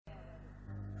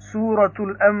سورة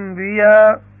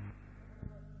الأنبياء.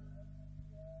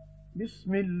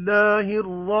 بسم الله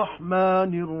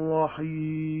الرحمن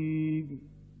الرحيم.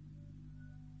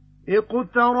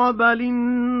 اقترب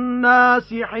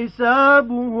للناس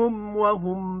حسابهم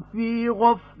وهم في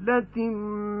غفلة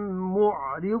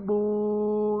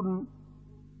معرضون.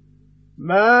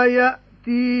 ما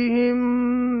يأتيهم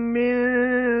من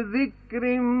ذكر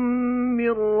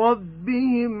من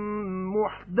ربهم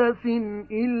محدث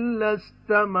إلا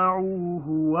استمعوه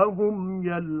وهم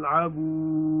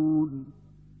يلعبون.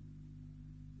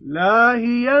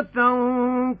 لاهية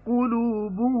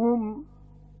قلوبهم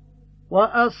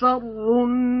وأسروا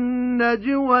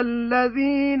النجوى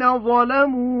الذين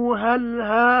ظلموا هل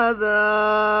هذا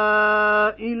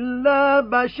إلا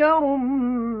بشر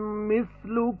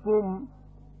مثلكم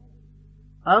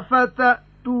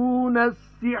أفتأتون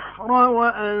السحر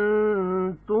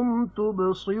وأنتم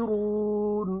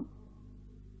تبصرون.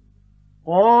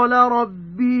 قال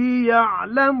ربي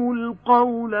يعلم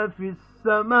القول في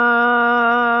السماء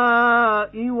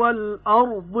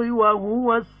والأرض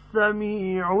وهو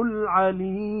السميع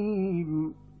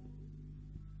العليم.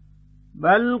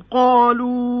 بل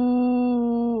قالوا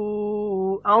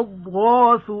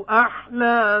أضغاث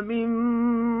أحلام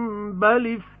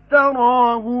بل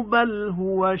افتراه بل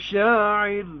هو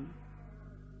شاعر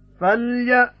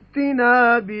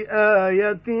فليأتنا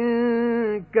بآية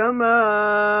كما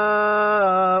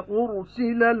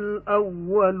أرسل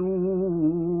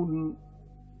الأولون.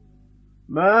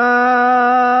 ما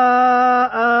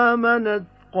آمنت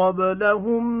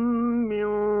قبلهم من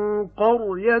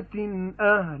قرية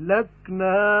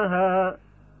أهلكناها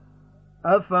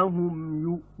أفهم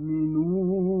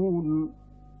يؤمنون.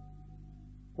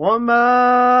 وما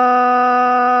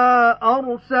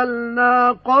أرسلنا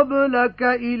قبلك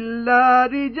إلا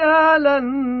رجالا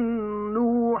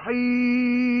نوحي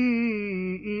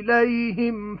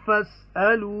إليهم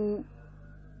فاسألوا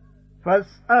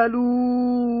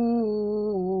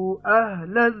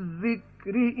أهل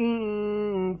الذكر إن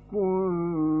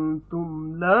كنتم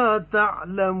لا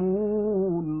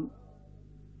تعلمون.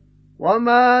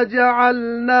 وما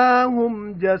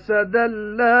جعلناهم جسدا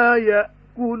لا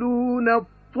يأكلون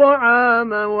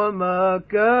الطعام وما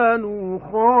كانوا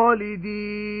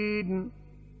خالدين.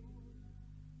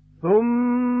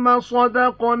 ثم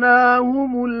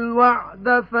صدقناهم الوعد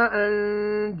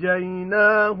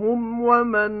فأنجيناهم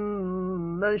ومن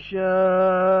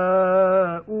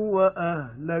نشاء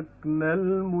وأهلكنا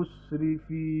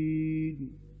المسرفين.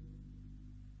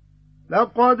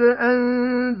 لقد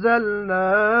أنزلنا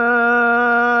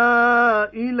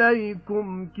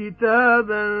إليكم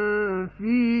كتابا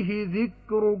فيه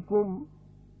ذكركم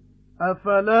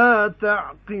أفلا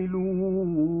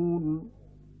تعقلون.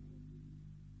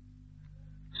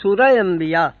 سورہ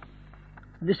انبیاء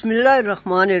بسم اللہ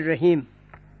الرحمن الرحیم.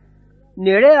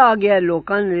 نیڑے آ گیا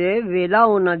لوکاں دے ویلا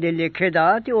انہاں دے لیکھے دا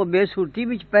تے او بے صورتی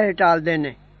وچ پہ ٹالدے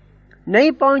نے.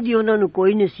 نہیں پہنچی انہاں نوں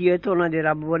کوئی نصیحت انہاں دے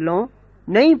رب والوں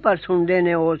نہیں پر سنتے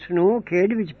نے اس نوں کھیڈ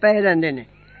وچ پے رہندے نے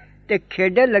تے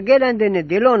کھیڈے لگے رہندے نے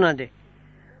دل انہاں دے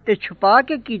تے چھپا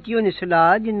کے کیتی انہاں صلاح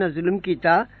جنہاں ظلم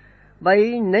کیتا بھئی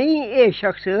نہیں اے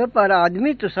شخص پر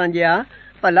آدمی تساں جیا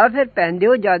ਭਲਾ ਫਿਰ ਪੈਂਦੇ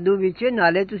ਹੋ ਜਾਦੂ ਵਿੱਚ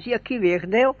ਨਾਲੇ ਤੁਸੀਂ ਅੱਖੀ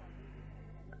ਵੇਖਦੇ ਹੋ.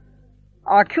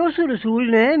 ਆਖਿਓ ਉਸ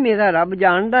ਰਸੂਲ ਨੇ ਮੇਰਾ ਰੱਬ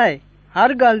ਜਾਣਦਾ ਹੈ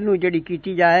ਹਰ ਗੱਲ ਨੂੰ ਜਿਹੜੀ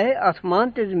ਕੀਤੀ ਜਾਏ ਅਸਮਾਨ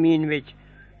ਤੇ ਜ਼ਮੀਨ ਵਿੱਚ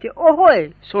ਤੇ ਉਹ ਹੈ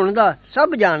ਸੁਣਦਾ ਸਭ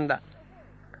ਜਾਣਦਾ.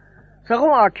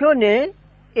 ਸਗੋਂ ਆਖਿਓ ਨੇ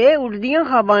ਇਹ ਉੜਦੀਆਂ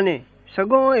ਖਾਬਾਂ ਨੇ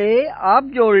ਸਗੋਂ ਇਹ ਆਪ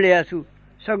ਜੋੜ ਲਿਆ ਸੂ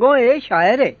ਸਗੋਂ ਇਹ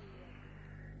ਸ਼ਾਇਰ ਹੈ.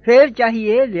 ਫਿਰ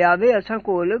ਚਾਹੀਏ ਲਿਆਵੇ ਅਸਾਂ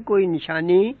ਕੋਲ ਕੋਈ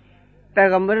ਨਿਸ਼ਾਨੀ.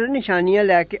 ਪੈਗੰਬਰ ਨਿਸ਼ਾਨੀਆਂ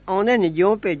ਲੈ ਕੇ ਆਉਂਦੇ ਨੇ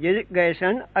ਜਿਉਂ ਭੇਜੇ ਗਏ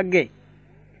ਸਨ ਅੱਗੇ.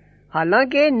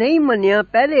 ਹਾਲਾਂਕਿ ਨਹੀਂ ਮੰਨਿਆ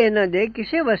ਪਹਿਲੇ ਇਹਨਾਂ ਦੇ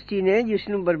ਕਿਸੇ ਵਸਤੀ ਨੇ ਜਿਸ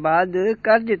ਨੂੰ ਬਰਬਾਦ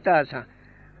ਕਰ ਦਿੱਤਾ ਅਸਾਂ.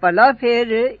 ਭਲਾ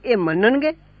ਫਿਰ ਇਹ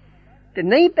ਮੰਨਣਗੇ ਤੇ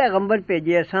ਨਹੀਂ ਪੈਗੰਬਰ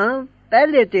ਭੇਜੇ ਅਸਾਂ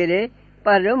ਪਹਿਲੇ ਤੇਰੇ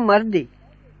ਪਰ ਮਰਦੀ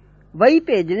ਵਹੀ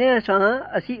ਭੇਜਨੇ ਅਸਾਂ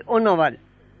ਅਸੀਂ ਉਹਨਾਂ ਵੱਲ.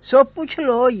 ਸੋ ਪੁੱਛ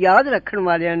ਲਓ ਯਾਦ ਰੱਖਣ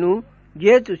ਵਾਲਿਆਂ ਨੂੰ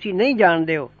ਜੇ ਤੁਸੀਂ ਨਹੀਂ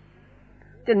ਜਾਣਦੇ ਹੋ.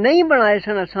 ਤੇ ਨਹੀਂ ਬਣਾਏ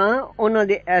ਸਨ ਅਸਾਂ ਉਹਨਾਂ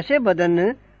ਦੇ ਐਸੇ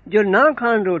ਬਦਨ ਜੋ ਨਾ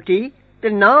ਖਾਣ ਰੋਟੀ ਤੇ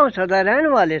ਨਾ ਉਹ ਸਦਾ ਰਹਿਣ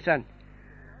ਵਾਲੇ ਸਨ.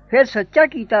 ਫਿਰ ਸੱਚਾ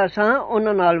ਕੀਤਾ ਅਸਾਂ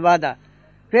ਉਹਨਾਂ ਨਾਲ ਵਾਦਾ.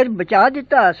 ਫਿਰ ਬਚਾ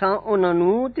ਦਿੱਤਾ ਅਸਾਂ ਉਹਨਾਂ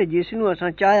ਨੂੰ ਤੇ ਜਿਸ ਨੂੰ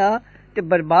ਅਸਾਂ ਚਾਹਿਆ ਤੇ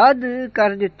ਬਰਬਾਦ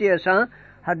ਕਰ ਦਿੱਤੇ ਅਸਾਂ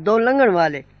ਹੱਦੋਂ ਲੰਘਣ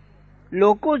ਵਾਲੇ.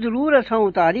 ਲੋਕੋ ਜ਼ਰੂਰ ਅਸਾਂ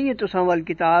ਉਤਾਰੀਏ ਤੁਸਾਂ ਵੱਲ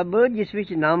ਕਿਤਾਬ ਜਿਸ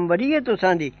ਵਿੱਚ ਨਾਮ ਵਰੀਏ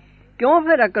ਤੁਸਾਂ ਦੀ. ਕਿਉਂ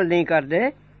ਫਿਰ ਅਕਲ ਨਹੀਂ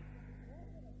ਕਰਦੇ.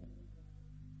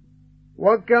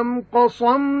 وَكَمْ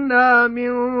قَصَمْنَا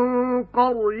مِنْ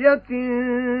قَرْيَةٍ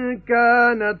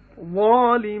كَانَتْ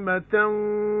ظَالِمَةً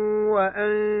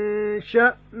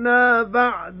وَأَنشَأْنَا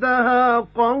بَعْدَهَا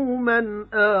قَوْمًا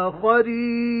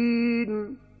آخَرِينَ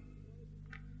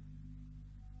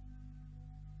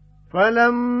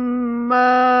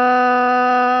فَلَمَّا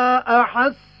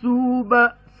أَحَسُّوا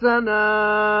بَأْسَنَا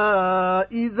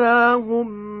إِذَا هُمْ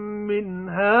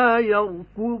مِنْهَا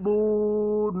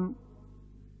يَرْكُضُونَ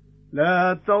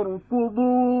لَا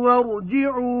تَرْكُضُوا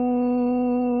وَارْجِعُوا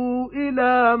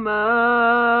إِلَى مَا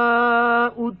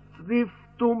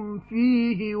أُتْرِفْتُمْ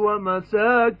فِيهِ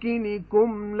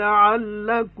وَمَسَاكِنِكُمْ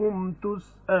لَعَلَّكُمْ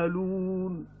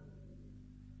تُسْأَلُونَ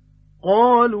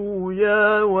قَالُوا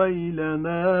يَا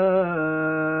وَيْلَنَا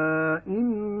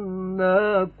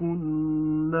إِنَّا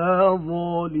كُنَّا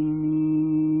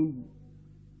ظَالِمِينَ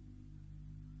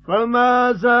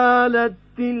فَمَا زَالَتْ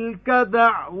تِلْكَ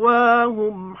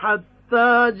دَعْوَاهُمْ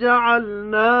حَتَّى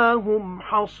جَعَلْنَاهُمْ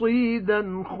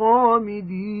حَصِيدًا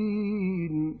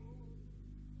خَامِدِينَ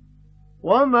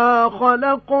وَمَا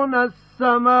خَلَقْنَا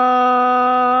السَّمَاءَ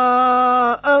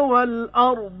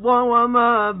وَالْأَرْضَ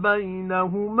وَمَا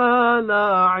بَيْنَهُمَا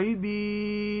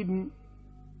لَاعِبِينَ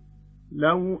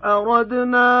لَوْ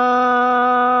أَرَدْنَا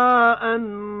أَن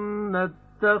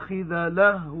نَّتَّخِذَ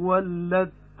لَهْوًا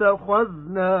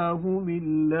لَّاتَّخَذْنَاهُ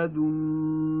مِن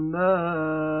لَّدُنَّا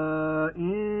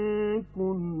إِن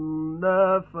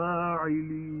كُنَّا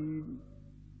فَاعِلِينَ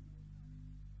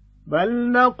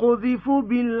بَلْ نَقْذِفُ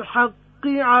بِالْحَقِّ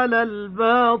عَلَى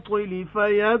الْبَاطِلِ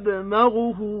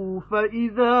فَيَدْمَغُهُ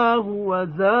فَإِذَا هُوَ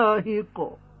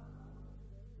زَاهِقٌ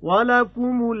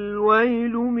وَلَكُمُ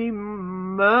الْوَيْلُ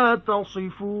مِمَّا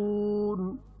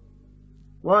تَصِفُونَ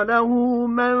وَلَهُ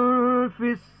مَن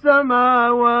فِي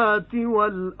السَّمَاوَاتِ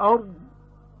وَالْأَرْضِ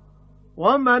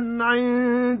وَمَنْ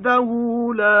عِندَهُ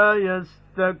لَا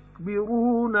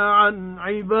يَسْتَكْبِرُونَ عَنْ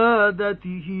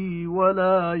عِبَادَتِهِ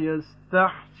وَلَا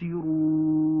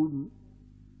يَسْتَحْسِرُونَ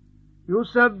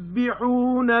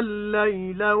يُسَبِّحُونَ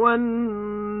اللَّيْلَ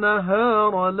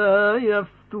وَالنَّهَارَ لَا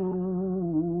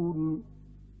يَفْتُرُونَ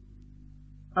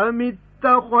أَمِ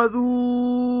اتَّخَذُوا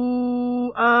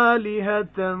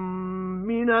آلِهَةً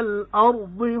مِنَ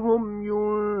الْأَرْضِ هُمْ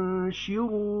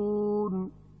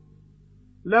يُنشِرُونَ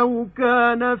لَوْ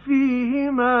كَانَ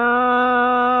فِيهِمَا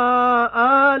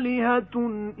آلِهَةٌ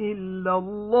إِلَّا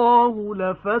اللَّهُ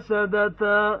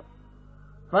لَفَسَدَتَا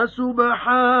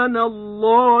فَسُبْحَانَ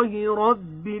اللَّهِ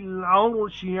رَبِّ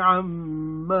الْعَرْشِ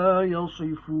عَمَّا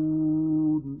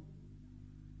يَصِفُونَ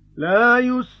لَا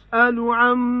يُسْأَلُ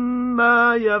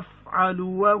عَمَّا يَفْعَلُ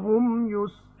وَهُمْ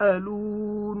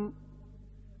يُسْأَلُونَ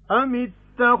أَمِ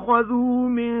اتَّخَذُوا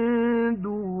مِن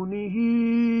دُونِهِ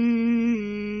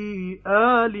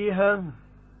آلِهَةً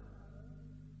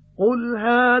قُلْ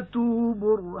هَاتُوا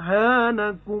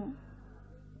بُرْهَانَكُمْ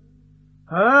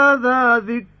هَذَا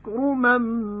ذِكْرُ مَن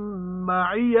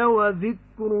مَّعِيَ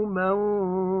وَذِكْرُ مَن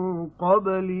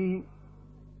قَبْلِي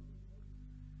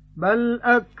بَلْ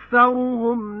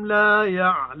أَكْثَرُهُمْ لَا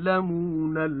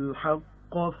يَعْلَمُونَ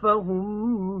الْحَقَّ فَهُمْ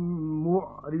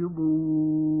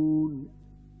مُعْرِضُونَ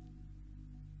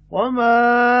وَمَا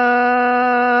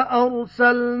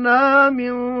أَرْسَلْنَا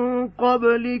مِن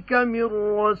قَبْلِكَ مِن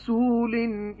رَّسُولٍ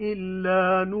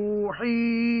إِلَّا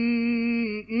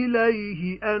نُوحِي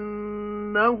إِلَيْهِ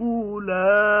أَنَّهُ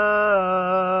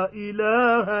لَا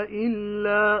إِلَٰهَ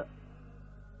إِلَّا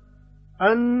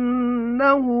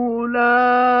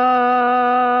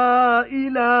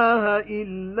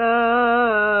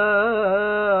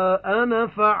أَنَا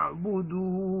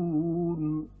فَاعْبُدُونِ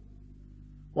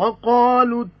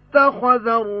وَقَالُوا اتَّخَذَ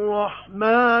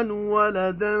الرَّحْمَنُ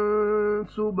وَلَدًا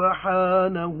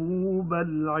سُبْحَانَهُ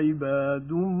بَلْ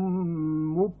عِبَادٌ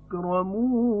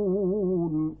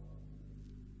مُكْرَمُونَ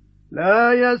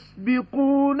لَا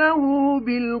يَسْبِقُونَهُ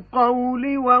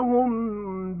بِالْقَوْلِ وَهُمْ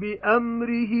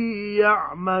بِأَمْرِهِ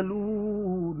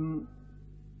يَعْمَلُونَ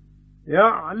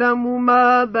يَعْلَمُ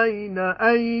مَا بَيْنَ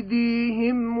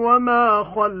أَيْدِيهِمْ وَمَا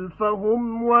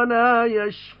خَلْفَهُمْ وَلَا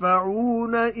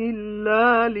يَشْفَعُونَ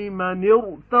إِلَّا لِمَنِ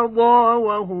ارْتَضَىٰ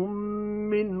وَهُمْ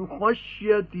مِنْ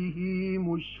خَشْيَتِهِ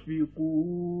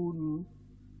مُشْفِقُونَ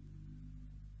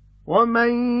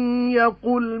وَمَن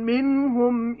يَقُلْ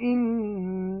مِنْهُمْ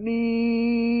إِنِّي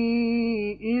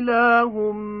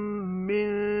إِلَٰهٌ مِّن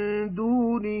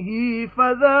دُونِهِ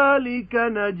فَذَلِكَ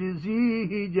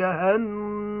نَجْزِيهِ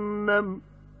جَهَنَّمَ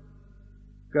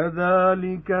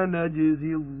كَذَلِكَ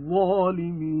نَجْزِي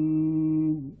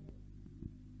الظَّالِمِينَ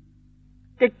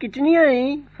ਤੇ ਕਿਤਨੀਆਂ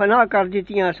ਹੀ ਫਨਾ ਕਰ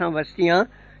ਦਿੱਤੀਆਂ ਅਸਾਂ ਬਸਤੀਆਂ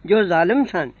ਜੋ ਜ਼ਾਲਿਮ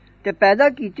ਸਨ ਤੇ ਪੈਦਾ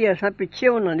ਕੀਤੇ ਅਸਾਂ ਪਿੱਛੇ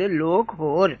ਉਹਨਾਂ ਦੇ ਲੋਕ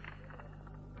ਹੋਰ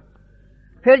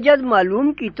ਫਿਰ ਜਦ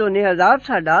ਮਾਲੂਮ ਕੀਤੋ ਨੇ ਅਜ਼ਾਬ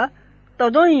ਸਾਡਾ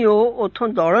ਤਦੋਂ ਹੀ ਉਹ ਉੱਥੋਂ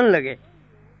ਦੌੜਨ ਲਗੇ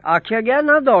ਆਖਿਆ ਗਿਆ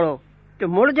ਨਾ ਦੌੜੋ ਤੇ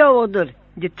ਮੁੜ ਜਾਓ ਉਧਰ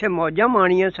ਜਿੱਥੇ ਮੌਜਾਂ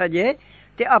ਮਾਣੀਆਂ ਸਜੇ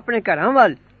ਤੇ ਆਪਣੇ ਘਰਾਂ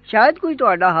ਵੱਲ ਸ਼ਾਇਦ ਕੋਈ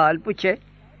ਤੁਹਾਡਾ ਹਾਲ ਪੁੱਛੇ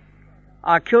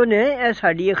ਆਖਿਓ ਨੇ ਇਹ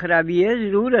ਸਾਡੀ ਖਰਾਬੀ ਹੈ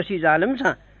ਜ਼ਰੂਰ ਅਸੀਂ ਜ਼ਾਲਿਮ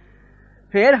ਸਾਂ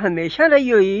ਫਿਰ ਹਮੇਸ਼ਾ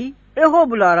ਰਹੀ ਹੋਈ ਇਹੋ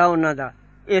ਬੁਲਾਰਾ ਉਹਨਾਂ ਦਾ,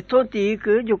 ਇੱਥੋਂ ਤੀਕ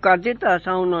ਜੋ ਕਰ ਦਿੱਤਾ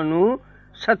ਅਸਾਂ ਉਹਨਾਂ ਨੂੰ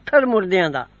 70 ਮੁਰਦਿਆਂ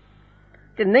ਦਾ।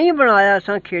 ਤੇ ਨਹੀਂ ਬਣਾਇਆ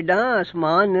ਅਸਾਂ ਖੇਡਾਂ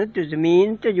ਅਸਮਾਨ ਤੇ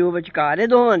ਜ਼ਮੀਨ ਤੇ ਜੋ ਵਿਚਕਾਰ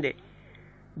ਦੋਵਾਂ ਦੇ।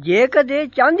 ਜੇ ਕਦੇ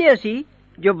ਚਾਹੁੰਦੇ ਅਸੀਂ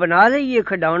ਜੋ ਬਣਾ ਲਈਏ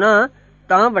ਖਿਡੌਣਾ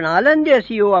ਤਾਂ ਬਣਾ ਲੈਂਦੇ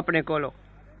ਅਸੀਂ ਉਹ ਆਪਣੇ ਕੋਲੋਂ,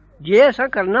 ਜੇ ਐਸਾ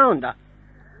ਕਰਨਾ ਹੁੰਦਾ।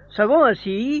 ਸਗੋਂ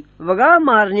ਅਸੀਂ ਵਗਾਹ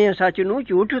ਮਾਰਨੇ ਆ ਸੱਚ ਨੂੰ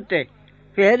ਝੂਠ ਉੱਤੇ,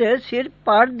 ਫਿਰ ਸਿਰ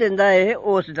ਪਾੜ ਦਿੰਦਾ ਏ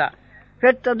ਉਸ ਦਾ,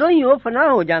 ਫਿਰ ਤਦੋਂ ਹੀ ਉਹ ਫਨਾਹ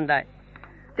ਹੋ ਜਾਂਦਾ ਹੈ।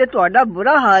 ਤੇ ਤੁਹਾਡਾ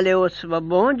ਬੁਰਾ ਹਾਲ ਹੈ ਉਸ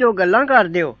ਸਬਬੋਂ ਜੋ ਗੱਲਾਂ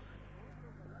ਕਰਦੇ ਹੋ।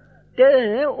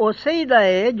 ਤੇ ਉਸੇ ਹੀ ਦਾ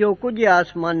ਏ ਜੋ ਕੁਝ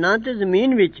ਆਸਮਾਨਾਂ ਤੇ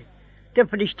ਜ਼ਮੀਨ ਵਿੱਚ। ਤੇ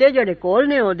ਫਰਿਸ਼ਤੇ ਜਿਹੜੇ ਕੋਲ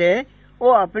ਨੇ ਉਹਦੇ,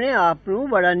 ਉਹ ਆਪਣੇ ਆਪ ਨੂੰ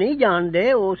ਬੜਾ ਨਹੀਂ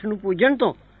ਜਾਣਦੇ ਉਸ ਨੂੰ ਪੂਜਣ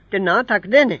ਤੋਂ, ਤੇ ਨਾ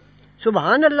ਥੱਕਦੇ ਨੇ।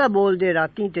 ਸੁਭਾਨ ਅੱਲਾ ਬੋਲਦੇ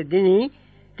ਰਾਤੀ ਤੇ ਦਿਨੀ,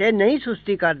 ਤੇ ਨਹੀਂ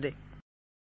ਸੁਸਤੀ ਕਰਦੇ।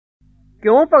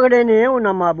 ਕਿਉਂ ਪਕੜੇ ਨੇ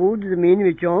ਉਹਨਾਂ ਮਾਬੂਦ ਜ਼ਮੀਨ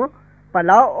ਵਿੱਚੋਂ?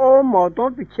 ਭਲਾ ਉਹ ਮੌਤੋਂ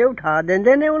ਪਿੱਛੇ ਉਠਾ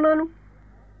ਦਿੰਦੇ ਨੇ ਉਹਨਾਂ ਨੂੰ?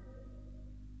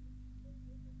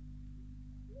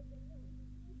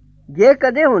 ਜੇ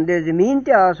ਕਦੇ ਹੁੰਦੇ ਜ਼ਮੀਨ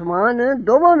ਤੇ ਆਸਮਾਨ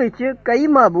ਦੋਵਾਂ ਵਿੱਚ ਕਈ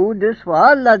ਮਾਬੂਦ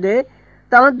ਸਵਾ ਅੱਲਾ ਦੇ,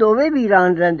 ਤਾਂ ਦੋਵੇਂ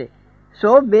ਵੀਰਾਨ ਰਹਿੰਦੇ।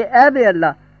 ਸੋ ਬੇਅਬ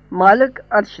ਅੱਲਾ ਮਾਲਕ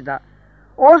ਅਰਸ਼ ਦਾ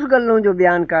ਉਸ ਗੱਲੋਂ ਜੋ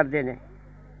ਬਿਆਨ ਕਰਦੇ ਨੇ।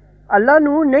 ਅੱਲਾ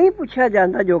ਨੂੰ ਨਹੀਂ ਪੁੱਛਿਆ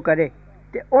ਜਾਂਦਾ ਜੋ ਕਰੇ,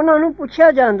 ਤੇ ਉਹਨਾਂ ਨੂੰ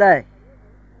ਪੁੱਛਿਆ ਜਾਂਦਾ ਹੈ।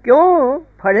 ਕਿਉਂ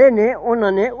ਫੜੇ ਨੇ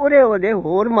ਉਹਨਾਂ ਨੇ ਉਰੇ ਉਹਦੇ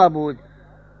ਹੋਰ ਮਾਬੂਦ?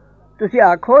 ਤੁਸੀਂ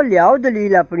ਆਖੋ ਲਿਆਓ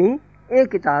ਦਲੀਲ ਆਪਣੀ, ਇਹ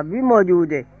ਕਿਤਾਬ ਵੀ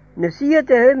ਮੌਜੂਦ ਹੈ।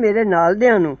 ਨਸੀਹਤ ਹੈ ਮੇਰੇ ਨਾਲ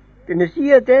ਦਿਆਂ ਨੂੰ, ਤੇ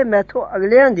ਨਸੀਹਤ ਹੈ ਮੈਥੋਂ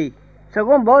ਅਗਲਿਆਂ ਦੀ।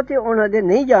 ਸਗੋਂ ਬਹੁਤੇ ਉਹਨਾਂ ਦੇ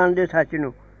ਨਹੀਂ ਜਾਣਦੇ ਸੱਚ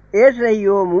ਨੂੰ, ਇਸ ਲਈ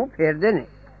ਉਹ ਮੂੰਹ ਫੇਰਦੇ ਨੇ।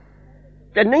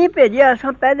 ਤੇ ਨਹੀਂ ਭੇਜਿਆ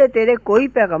ਅਸਾਂ ਪਹਿਲੇ ਤੇਰੇ ਕੋਈ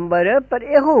ਪੈਗੰਬਰ, ਪਰ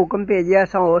ਇਹੋ ਹੁਕਮ ਭੇਜਿਆ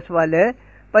ਅਸਾਂ ਉਸ ਵੱਲ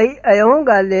ਭਈ ਇਉਂ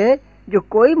ਗੱਲ ਏ ਜੋ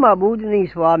ਕੋਈ ਮਾਬੂਦ ਨਹੀਂ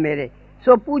ਸਵਾ ਮੇਰੇ,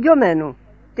 ਸੋ ਪੂਜੋ ਮੈਨੂੰ।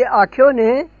 ਤੇ ਆਖਿਓ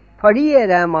ਨੇ ਫੜੀ ਏ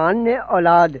ਰਹਿਮਾਨ ਨੇ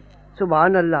ਔਲਾਦ।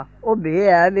 ਸੁਭਾਨ ਅੱਲਾ, ਉਹ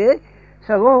ਬੇਅਬ ਏ,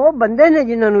 ਸਗੋਂ ਉਹ ਬੰਦੇ ਨੇ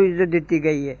ਜਿਨ੍ਹਾਂ ਨੂੰ ਇੱਜ਼ਤ ਦਿੱਤੀ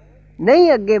ਗਈ ਹੈ।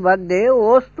 ਨਹੀਂ ਅੱਗੇ ਵੱਧਦੇ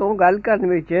ਉਸ ਤੋਂ ਗੱਲ ਕਰਨ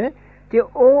ਵਿੱਚ, ਤੇ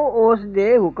ਉਹ ਉਸ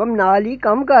ਦੇ ਹੁਕਮ ਨਾਲ ਹੀ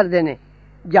ਕੰਮ ਕਰਦੇ ਨੇ।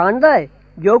 ਜਾਣਦਾ ਹੈ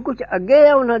ਜੋ ਕੁਝ ਅੱਗੇ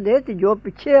ਹੈ ਉਹਨਾਂ ਦੇ ਤੇ ਜੋ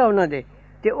ਪਿੱਛੇ ਹੈ ਉਹਨਾਂ ਦੇ।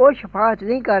 ਤੇ ਉਹ ਸ਼ਫਾਅਤ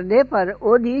ਨਹੀਂ ਕਰਦੇ ਪਰ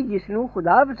ਉਹਦੀ ਜਿਸ ਨੂੰ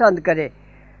ਖੁਦਾ ਪਸੰਦ ਕਰੇ,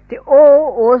 ਤੇ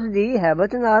ਉਹ ਉਸ ਦੀ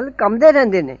ਹੈਬਤ ਨਾਲ ਕੰਮਦੇ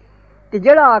ਰਹਿੰਦੇ ਨੇ। ਤੇ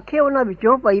ਜਿਹੜਾ ਆਖੇ ਉਹਨਾਂ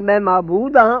ਵਿੱਚੋਂ ਭਈ ਮੈਂ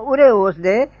ਮਾਬੂਦ ਹਾਂ ਉਰੇ ਉਸ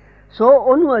ਦੇ, ਸੋ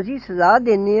ਉਹਨੂੰ ਅਸੀਂ ਸਜ਼ਾ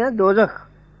ਦਿੰਦੇ ਹਾਂ ਦੋਜ਼ਖ।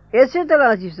 ਇਸੇ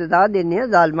ਤਰ੍ਹਾਂ ਅਸੀਂ ਸਜ਼ਾ ਦਿੰਦੇ ਹਾਂ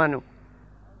ਜ਼ਾਲਮਾਂ ਨੂੰ।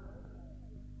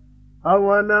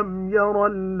 أَوَلَمْ يَرَ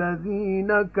الَّذِينَ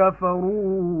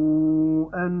كَفَرُوا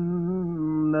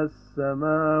أَنَّ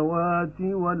السَّمَاوَاتِ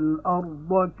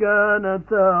وَالْأَرْضَ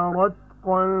كَانَتَا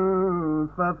رَتْقًا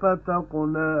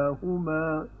فَفَتَقْنَاهُمَا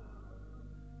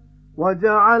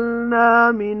وَجَعَلْنَا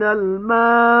مِنَ الْمَاءِ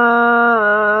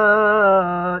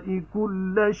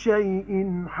كُلَّ شَيْءٍ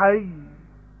حَيٍّ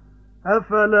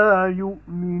أَفَلَا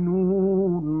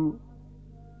يُؤْمِنُونَ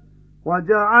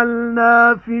وَجَعَلْنَا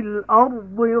فِي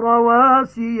الْأَرْضِ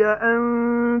رَوَاسِيَ أَن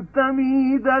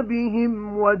تَمِيدَ بِهِمْ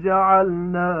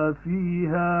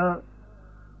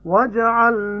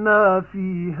وَجَعَلْنَا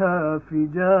فِيهَا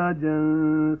فِجَاجًا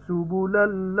سُبُلًا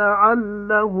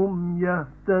لَعَلَّهُمْ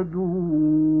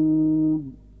يَهْتَدُونَ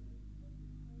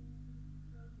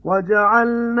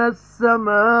وَجَعَلْنَا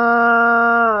السَّمَاءَ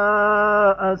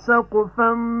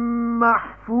سَقْفًا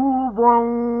مَحْفُوظًا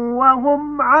وَهُمْ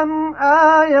عَنْ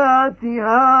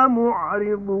آيَاتِهَا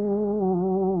مُعْرِضُونَ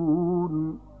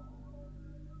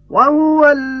وَهُوَ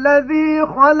الَّذِي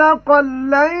خَلَقَ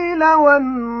اللَّيْلَ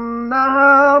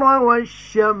وَالنَّهَارَ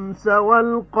وَالشَّمْسَ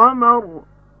وَالْقَمَرَ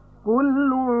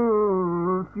كُلٌّ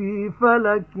فِي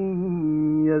فَلَكٍ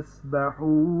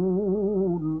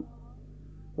يَسْبَحُونَ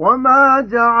وَمَا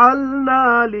جَعَلْنَا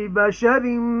لِبَشَرٍ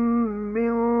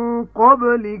مِّن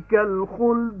قَبْلِكَ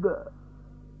الْخُلْدَ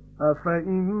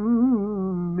أَفَإِن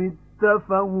مِّتَّ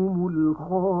فَهُمُ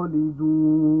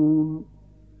الْخَالِدُونَ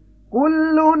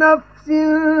كُلُّ نَفْسٍ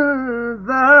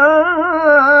ذَائِقَةُ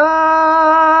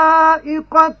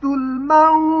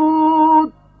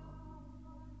الْمَوْتِ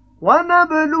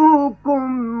وَنَبْلُوكُم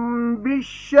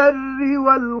بِالشَّرِّ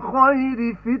وَالْخَيْرِ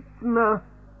فِتْنَةً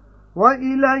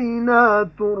وَإِلَيْنَا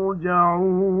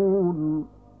تُرْجَعُونَ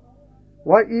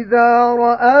وَإِذَا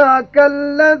رَآكَ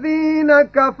الَّذِينَ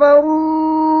كَفَرُوا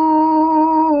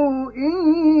إِن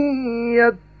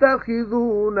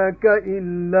يَتَّخِذُونَكَ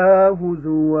إِلَّا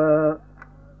هُزُوًا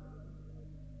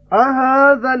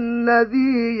أَهَذَا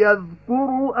الَّذِي يَذْكُرُ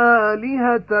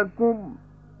آلِهَتَكُمْ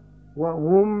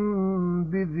وَهُمْ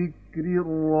بِذِكْرِ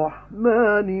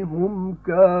الرَّحْمَنِ هُمْ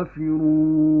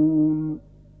كَافِرُونَ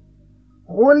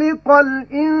خُلِقَ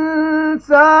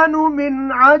الْإِنسَانُ مِنْ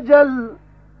عَجَلٍ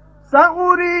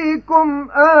سَأُرِيكُمْ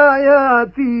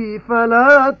آيَاتِي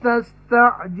فَلَا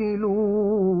تَسْتَعْجِلُونَ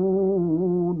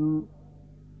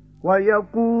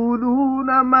وَيَقُولُونَ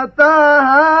مَتَى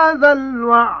هَذَا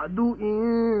الْوَعْدُ إِن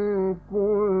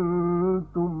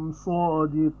كُنتُمْ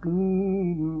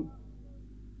صَادِقِينَ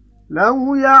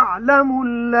لو يعلم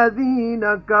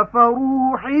الذين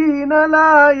كفروا حين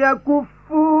لا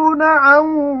يكفون عن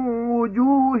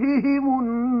وجوههم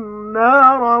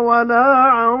النار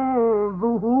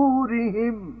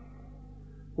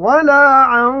ولا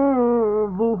عن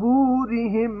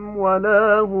ظهورهم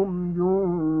ولا هم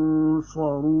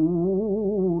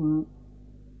ينصرون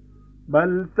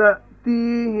بل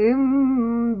تأتيهم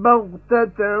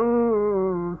بغتة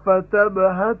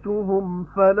فتبهتهم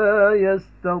فلا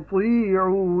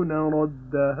يستطيعون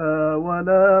ردها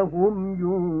ولا هم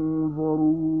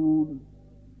ينظرون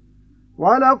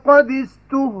وَلَقَدِ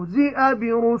اسْتُهْزِئَ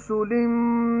بِرُسُلٍ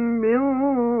مِّن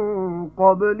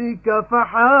قَبْلِكَ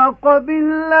فَحَاقَ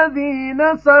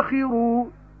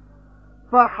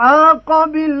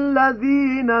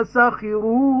بِالَّذِينَ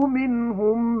سَخِرُوا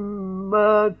مِنْهُم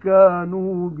مَّا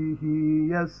كَانُوا بِهِ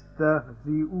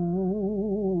يَسْتَهْزِئُونَ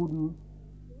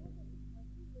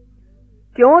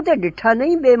क्यों ते डिठा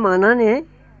नहीं बेईमाना ने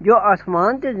जो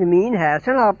आसमान ते ज़मीन है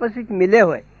सन आपस विच मिले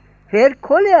होए फिर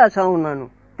खोलिया असां उन्हां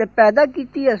नूं ते पैदा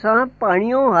कीती असां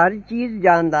पाणियों हर चीज़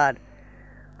जानदार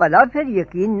भला फिर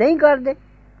यकीन नहीं करदे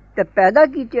ते पैदा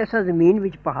कीते असां ज़मीन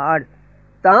विच पहाड़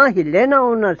तां हिले ना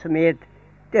उन्हां समेत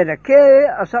ते रखे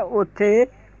असां उत्थे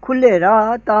खुले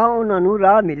राह तां उन्हां नूं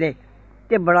राह मिले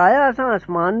ते बनाया असां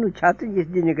आसमान नूं छत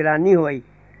जिस दी निगरानी होई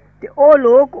ते ओह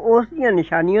लोक उस दियां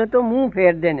निशानियां तो मूंह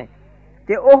फेरदे ने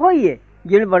ते ओहो ही है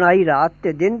जिन बनाई रात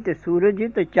ते दिन ते सूरज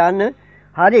ते चन्न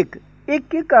हर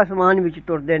एक आसमान विच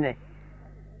टुरदे ने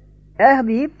ऐ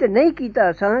हबीब ते नहीं कीता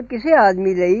असां किसे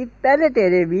आदमी लई पहले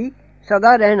तेरे भी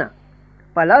सदा रहना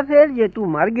भला फिर जे तू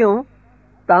मर गयो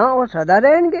तां ओह सदा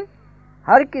रहणगे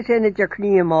हर किसे ने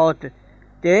चखनी है मौत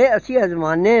ते असीं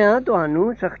अजमाने आ तुहानू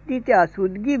सख्ती ते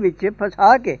आसूदगी विच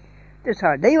फसा के ते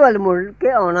साडे ही वल मुड़ के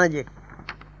आउणा जे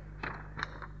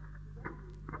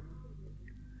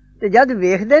ते जद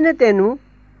वेखदे ने तेनू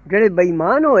ਜਿਹੜੇ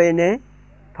ਬੇਈਮਾਨ ਹੋਏ ਨੇ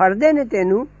ਫੜਦੇ ਨੇ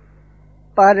ਤੈਨੂੰ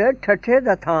ਪਰ ਠੱਠੇ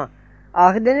ਦਾ ਥਾਂ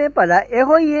ਆਖਦੇ ਨੇ ਭਲਾ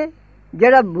ਇਹੋ ਹੀ ਹੈ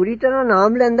ਜਿਹੜਾ ਬੁਰੀ ਤਰ੍ਹਾਂ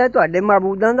ਨਾਮ ਲੈਂਦਾ ਤੁਹਾਡੇ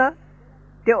ਮਾਬੂਦਾਂ ਦਾ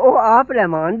ਤੇ ਉਹ ਆਪ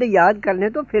ਰਹਿਮਾਨ ਦੇ ਯਾਦ ਕਰਨੇ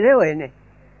ਤੋਂ ਫਿਰੇ ਹੋਏ ਨੇ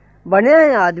ਬਣਿਆ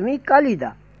ਹੈ ਆਦਮੀ ਕਾਲੀ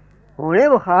ਦਾ ਹੁਣੇ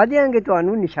ਵਿਖਾ ਦਿਆਂਗੇ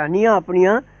ਤੁਹਾਨੂੰ ਨਿਸ਼ਾਨੀਆਂ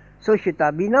ਆਪਣੀਆਂ ਸੋ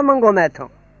ਸ਼ਿਤਾਬੀ ਨਾ ਮੰਗੋ ਮੈਥੋਂ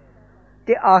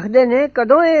ਤੇ ਆਖਦੇ ਨੇ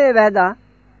ਕਦੋਂ ਇਹ ਵਾਅਦਾ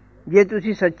ਜੇ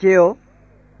ਤੁਸੀਂ ਸੱਚੇ ਹੋ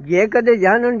ਜੇ ਕਦੇ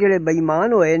ਜਾਣਨ ਜਿਹੜੇ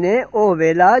ਬੇਈਮਾਨ ਹੋਏ ਨੇ ਉਹ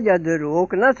ਵੇਲਾ ਜਦ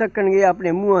ਰੋਕ ਨਾ ਸਕਣਗੇ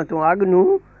ਆਪਣੇ ਮੂੰਹਾਂ ਤੋਂ ਅੱਗ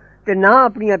ਨੂੰ ਤੇ ਨਾ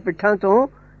ਆਪਣੀਆਂ ਪਿੱਠਾਂ ਤੋਂ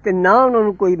ਤੇ ਨਾ ਉਹਨਾਂ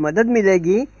ਨੂੰ ਕੋਈ ਮਦਦ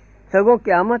ਮਿਲੇਗੀ ਸਗੋਂ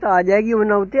ਕਿਆਮਤ ਆ ਜਾਏਗੀ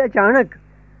ਉਹਨਾਂ ਉੱਤੇ ਅਚਾਨਕ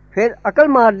ਫਿਰ ਅਕਲ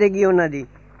ਮਾਰ ਦੇਗੀ ਉਹਨਾਂ ਦੀ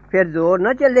ਫਿਰ ਜ਼ੋਰ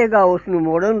ਨਾ ਚੱਲੇਗਾ ਉਸ ਨੂੰ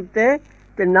ਮੋੜਨ ਉੱਤੇ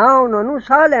ਤੇ ਨਾ ਉਹਨਾਂ ਨੂੰ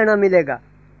ਸਾਹ ਲੈਣਾ ਮਿਲੇਗਾ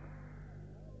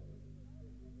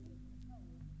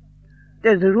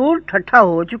ਤੇ ਜ਼ਰੂਰ ਠੱਠਾ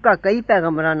ਹੋ ਚੁੱਕਾ ਕਈ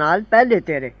ਪੈਗੰਬਰਾਂ ਨਾਲ ਪਹਿਲੇ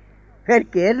ਤੇਰੇ ਫਿਰ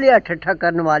ਘੇਰ ਲਿਆ ਠੱਠਾ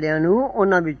ਕਰਨ ਵਾਲਿਆਂ ਨੂੰ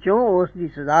ਉਹਨਾਂ ਵਿੱਚੋਂ ਉਸ ਦੀ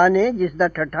ਸਜ਼ਾ ਨੇ ਜਿਸ ਦਾ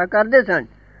ਠੱਠਾ ਕਰਦੇ ਸਨ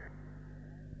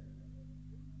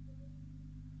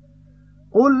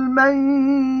قُلْ مَنْ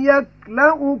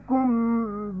يَكْلَؤُكُمْ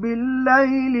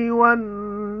بِاللَّيْلِ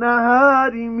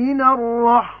وَالنَّهَارِ مِنَ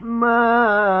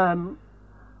الرَّحْمَنِ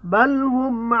بَلْ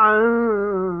هُمْ عَنْ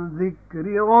ذِكْرِ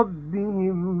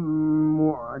رَبِّهِمْ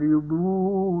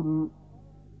مُعْرِضُونَ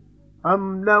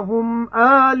أَمْ لَهُمْ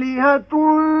آلِهَةٌ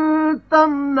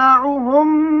تَمْنَعُهُمْ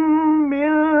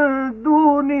مِنْ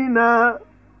دُونِنَا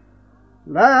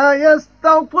لَا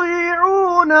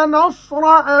يَسْتَطِيعُونَ نَصْرَ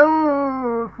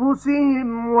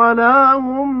أَنفُسِهِمْ وَلَا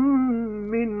هُمْ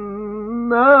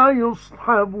مِنَّا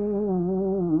يُصْحَبُونَ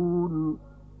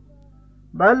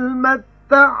بَلْ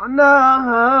مَتَّعْنَا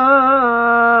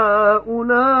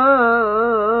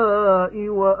هَؤُلَاءِ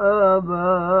وَآبَاءَهُمْ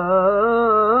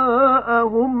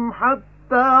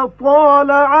حَتَّى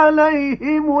طَالَ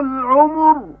عَلَيْهِمُ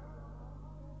الْعُمُرُ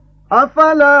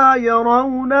أَفَلَا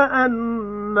يَرَوْنَ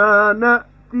أَنَّا نَأْتِي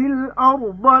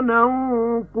الْأَرْضَ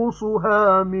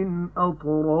نَنقُصُهَا مِنْ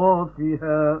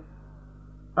أَطْرَافِهَا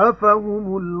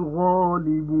أَفَهُمُ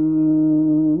الْغَالِبُونَ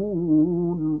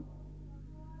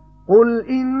قُلْ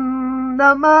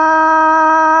إِنَّمَا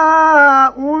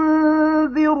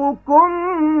أُنذِرُكُم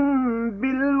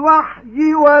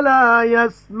بِالْوَحْيِ وَلَا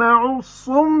يَسْمَعُ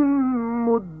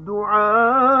الصُّمُّ الدُّعَاءَ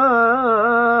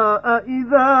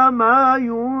إِذَا مَا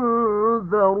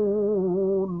يُنذَرُونَ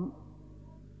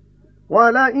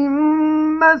وَلَئِن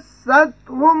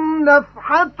مَّسَّتْهُمْ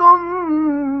نَفْحَةٌ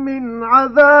مِّنْ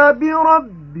عَذَابِ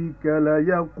رَبِّكَ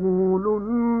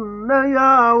لَيَقُولُنَّ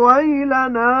يَا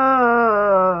وَيْلَنَا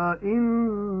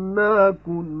إِنَّا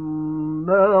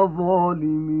كُنَّا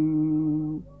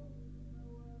ظَالِمِينَ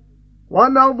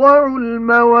وَنَضَعُ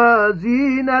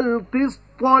الْمَوَازِينَ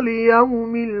الْقِسْطَ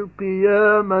لِيَوْمِ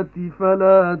الْقِيَامَةِ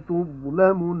فَلَا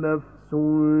تُظْلَمُ نَفْسٌ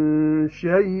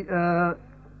شَيْئًا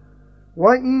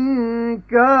وَإِن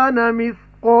كَانَ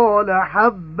مثقال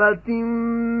حبة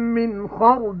من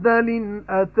خردل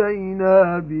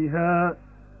أتينا بها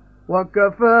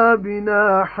وكفى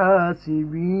بنا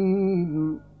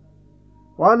حاسبين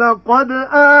وَلَقَدْ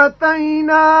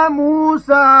آتَيْنَا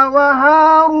مُوسَى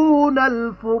وَهَارُونَ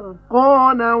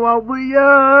الْفُرْقَانَ وَضِيَاءً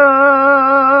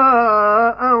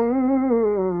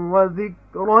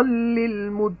وَذِكْرًا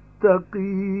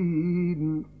لِلْمُتَّقِينَ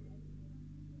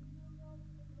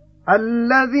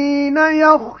الَّذِينَ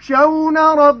يَخْشَوْنَ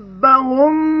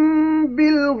رَبَّهُم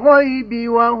بِالْغَيْبِ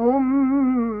وَهُم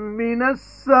مِّنَ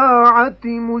السَّاعَةِ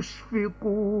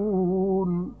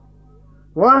مُشْفِقُونَ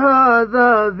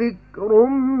وَهَذَا ذِكْرٌ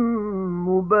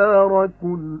مُبَارَكٌ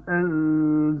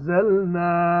أَنزَلْنَاهُ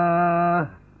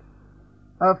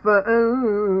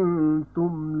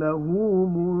أَفَأَنْتُمْ لَهُ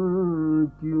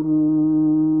مُنْكِرُونَ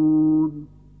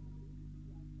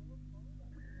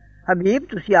हबीब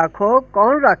तुसी आखो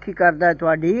कौन राखी करदा है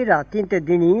तुहाडी रातीं ते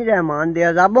दिनी रहमान दे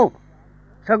अज़ाबों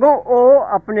सगों ਉਹ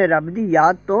ਆਪਣੇ ਰੱਬ ਦੀ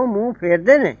ਯਾਦ ਤੋਂ ਮੂੰਹ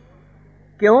ਫੇਰਦੇ ਨੇ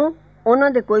ਕਿਉਂ ਉਹਨਾਂ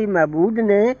ਦੇ ਕੋਈ ਮਹਬੂਦ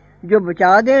ਨੇ ਜੋ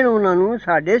ਬਚਾ ਦੇਣ ਉਹਨਾਂ ਨੂੰ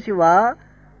ਸਾਡੇ ਸਿਵਾ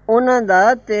ਉਹਨਾਂ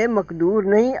ਦਾ ਤੇ ਮਕਦੂਰ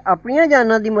ਨਹੀਂ ਆਪਣੀਆਂ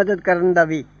ਜਾਨਾਂ ਦੀ ਮਦਦ ਕਰਨ ਦਾ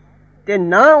ਵੀ ਤੇ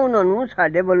ਨਾ ਉਹਨਾਂ ਨੂੰ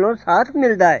ਸਾਡੇ ਵੱਲੋਂ ਸਾਥ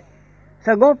ਮਿਲਦਾ ਹੈ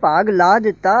ਸਗੋਂ ਭਾਗ ਲਾ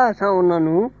ਦਿੱਤਾ ਅਸਾਂ ਉਹਨਾਂ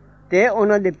ਨੂੰ ਤੇ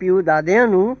ਉਹਨਾਂ ਦੇ ਪਿਓ ਦਾਦਿਆਂ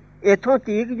ਨੂੰ ਇੱਥੋਂ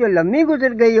ਤੀਕ ਜੋ ਲੰਮੀ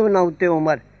ਗੁਜ਼ਰ ਗਈ ਉਹਨਾਂ ਉੱਤੇ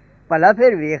ਉਮਰ ਭਲਾ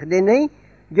ਫਿਰ ਵੇਖਦੇ ਨਹੀਂ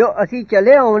ਜੋ ਅਸੀਂ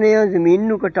ਚਲੇ ਆਉਨੇ ਆ ਜ਼ਮੀਨ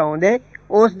ਨੂੰ ਘਟਾਉਂਦੇ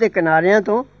ਉਸ ਦੇ ਕਿਨਾਰਿਆਂ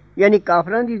ਤੋਂ ਯਾਨੀ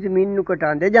ਕਾਫਰਾਂ ਦੀ ਜ਼ਮੀਨ ਨੂੰ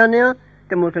ਘਟਾਉਂਦੇ ਜਾਂਦੇ ਆ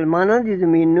ਤੇ ਮੁਸਲਮਾਨਾਂ ਦੀ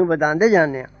ਜ਼ਮੀਨ ਨੂੰ ਵਧਾਉਂਦੇ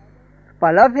ਜਾਂਦੇ ਆ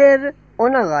ਭਲਾ ਫਿਰ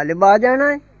ਉਹਨਾਂ ਗਾਲਿਬ ਆ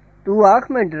ਜਾਣਾ ਹੈ ਤੂੰ ਆਖ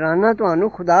ਮੈਂ ਡਰਾਨਾ ਤੁਹਾਨੂੰ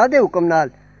ਖੁਦਾ ਦੇ ਹੁਕਮ ਨਾਲ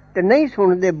ਤੇ ਨਹੀਂ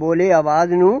ਸੁਣਦੇ ਬੋਲੇ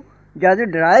ਆਵਾਜ਼ ਨੂੰ ਜਦ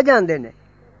ਡਰਾਏ ਜਾਂਦੇ ਨੇ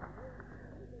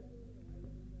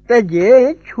ਤੇ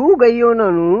ਜੇ ਛੂ ਗਈ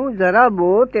ਉਹਨਾਂ ਨੂੰ ਜ਼ਰਾ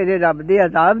ਬੋ ਤੇਰੇ ਰੱਬ ਦੇ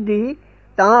ਅਜ਼ਾਬ ਦੀ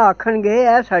ਤਾਂ ਆਖਣਗੇ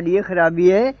ਇਹ ਸਾਡੀ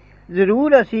ਖਰਾਬੀ ਹੈ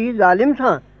ਜ਼ਰੂਰ ਅਸੀਂ ਜ਼ਾਲਿਮ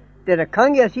ਸਾਂ ਤੇ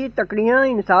ਰੱਖਾਂਗੇ ਅਸੀਂ ਤਕੜੀਆਂ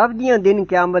ਇਨਸਾਫ ਦੀਆਂ ਦਿਨ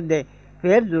ਕਿਆਮਤ ਦੇ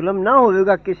ਫਿਰ ਜ਼ੁਲਮ ਨਾ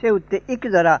ਹੋਵੇਗਾ ਕਿਸੇ ਉੱਤੇ ਇੱਕ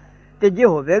ਜ਼ਰਾ ਤੇ ਜੇ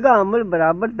ਹੋਵੇਗਾ ਅਮਲ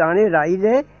ਬਰਾਬਰ ਦਾਣੇ ਰਾਈ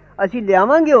ਦੇ ਅਸੀਂ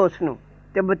ਲਿਆਵਾਂਗੇ ਉਸ ਨੂੰ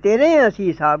ਤੇ ਬਤੇਰੇ ਅਸੀਂ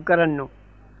ਹਿਸਾਬ ਕਰਨ ਨੂੰ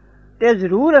ਤੇ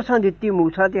ਜ਼ਰੂਰ ਅਸਾਂ ਦਿੱਤੀ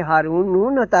ਮੂਸਾ ਤੇ ਹਾਰੂਨ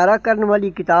ਨੂੰ ਨਤਾਰਾ ਕਰਨ ਵਾਲੀ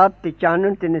ਕਿਤਾਬ ਤੇ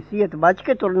ਚਾਨਣ ਤੇ ਨਸੀਹਤ ਬਚ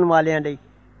ਕੇ ਤੁਰਨ ਵਾਲਿਆਂ ਲਈ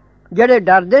ਜਿਹੜੇ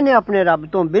ਡਰਦੇ ਨੇ ਆਪਣੇ ਰੱਬ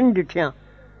ਤੋਂ ਬਿਨ ਡਿਠਿਆਂ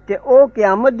ਤੇ ਉਹ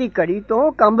ਕਿਆਮਤ ਦੀ ਘੜੀ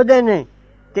ਤੋਂ ਕੰਬਦੇ ਨੇ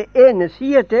ਤੇ ਇਹ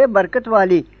ਨਸੀਹਤ ਹੈ ਬਰਕਤ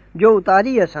ਵਾਲੀ ਜੋ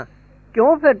ਉਤਾਰੀ ਅਸਾਂ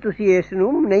ਕਿਉਂ ਫਿਰ ਤੁਸੀਂ ਇਸ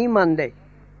ਨੂੰ ਨਹੀਂ ਮੰਨਦੇ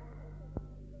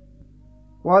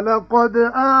وَلَقَدْ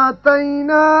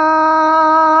آتَيْنَا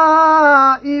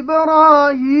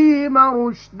إِبْرَاهِيمَ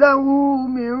رُشْدَهُ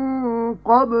مِنْ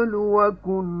قَبْلُ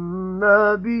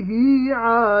وَكُنَّا بِهِ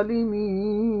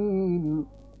عَالِمِينَ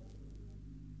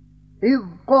إِذْ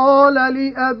قَالَ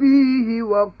لِأَبِيهِ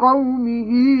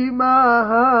وَقَوْمِهِ مَا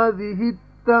هَذِهِ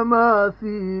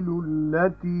التَّمَاثِيلُ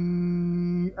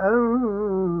الَّتِي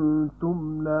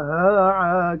أَنْتُمْ لَهَا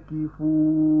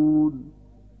عَاكِفُونَ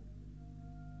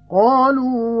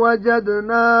قالوا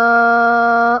وجدنا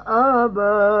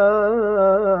آباءنا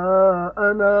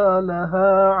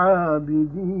لها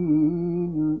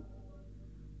عابدين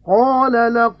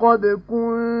قال لقد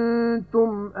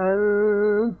كنتم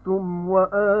أنتم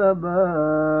وآباؤكم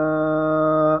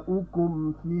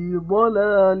في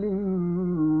ضلال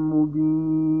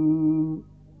مبين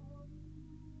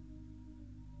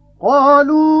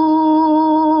قالوا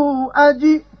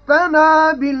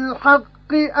أجئتنا بالحق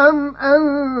أَمْ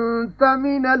أَنْتَ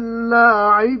مِنَ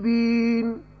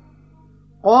اللاعبين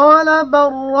قال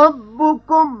بل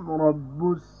ربكم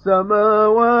رب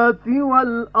السماوات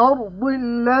والأرض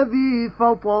الذي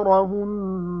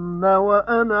فطرهن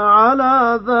وأنا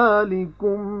على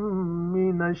ذلكم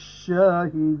من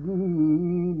الشاهدين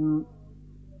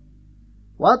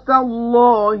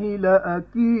وتالله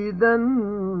لأكيدن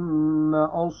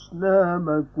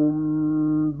أصنامكم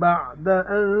بعد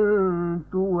أن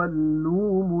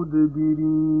تولوا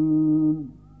مدبرين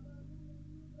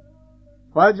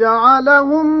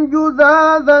فجعلهم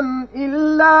جذاذا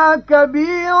إلا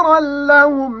كبيرا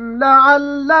لهم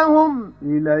لعلهم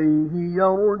إليه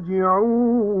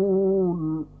يرجعون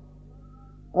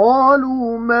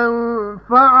قالوا من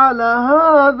فعل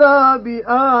هذا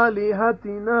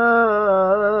بآلهتنا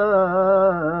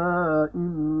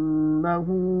إنه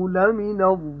لمن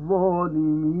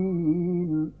الظالمين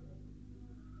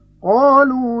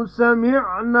قالوا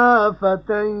سمعنا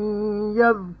فتى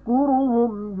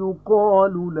يذكرهم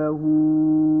يقال له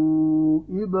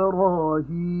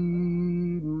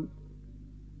إبراهيم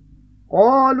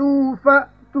قالوا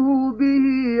فأتوا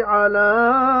به على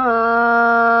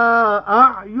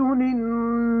أعين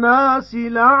الناس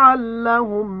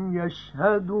لعلهم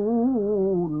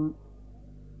يشهدون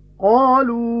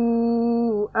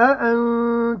قالوا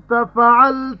أأنت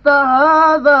فعلت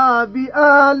هذا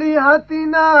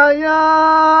بآلهتنا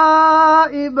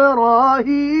يا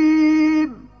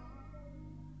إبراهيم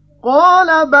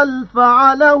قال بل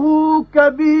فعله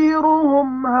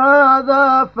كبيرهم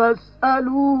هذا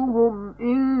فاسألوهم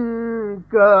إن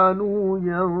كانوا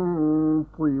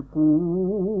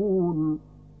ينطقون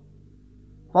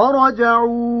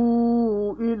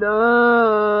فرجعوا إلى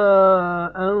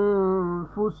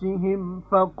أنفسهم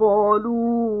فقالوا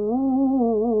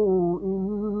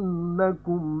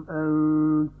إنكم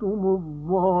أنتم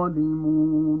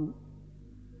الظالمون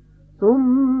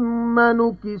ثم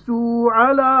نكسوا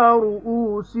على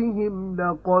رؤوسهم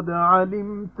لقد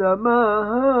علمت ما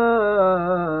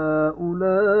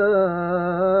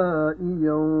هؤلاء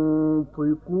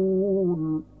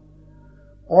ينطقون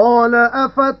قال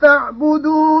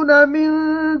أفتعبدون من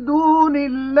دون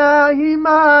الله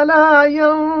ما لا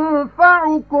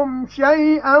ينفعكم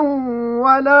شيئا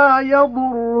ولا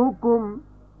يضركم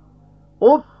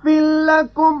أُفٍّ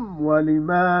لكم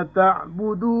ولما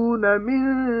تعبدون من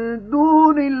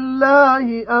دون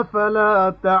الله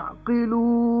أفلا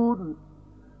تعقلون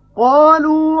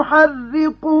قالوا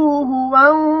حرقوه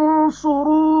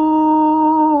وانصروا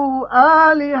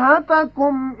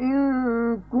آلهتكم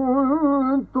إن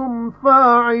كنتم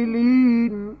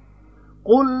فاعلين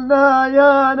قلنا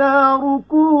يا نار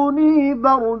كوني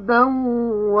بردا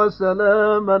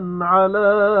وسلاما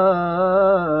على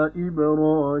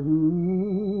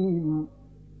إبراهيم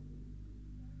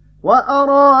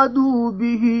وأرادوا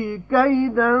به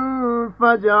كيدا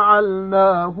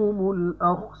فجعلناهم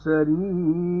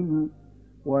الأخسرين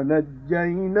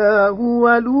ونجيناه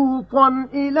ولوطا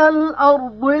إلى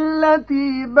الأرض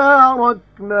التي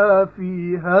باركنا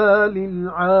فيها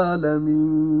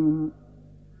للعالمين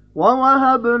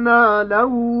ووهبنا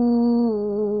له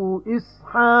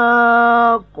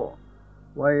إسحاق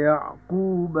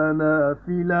ويعقوب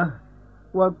نافلة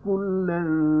وكلا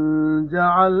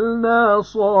جعلنا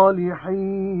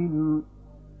صالحين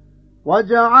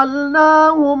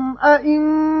وجعلناهم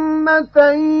أئمة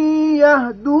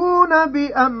يهدون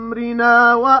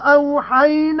بأمرنا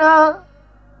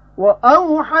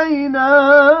وأوحينا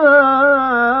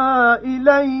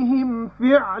إليهم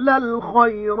فعل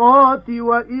الخيرات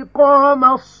وإقام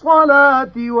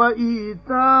الصلاة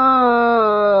وإيتاء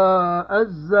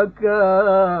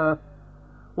الزكاة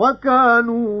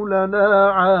وكانوا لنا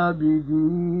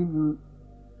عابدين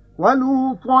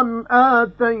ولوطا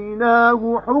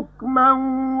آتيناه حكما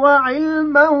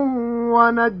وعلما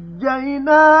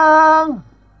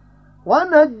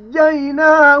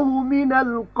ونجيناه من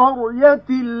القرية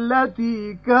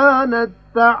التي كانت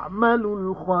تعمل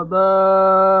الخبائث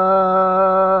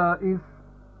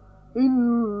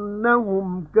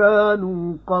إنهم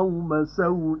كانوا قوم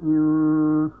سوء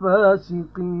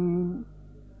فاسقين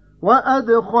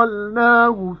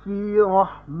وأدخلناه في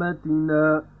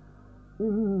رحمتنا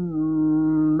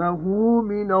إنه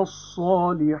من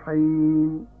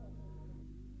الصالحين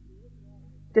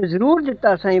ਤੇ ਜ਼ਰੂਰ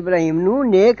ਦਿੱਤਾ ਸਾਂ ਇਬਰਾਹੀਮ ਨੂੰ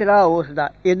ਨੇਕ ਰਾਹ ਉਸ ਦਾ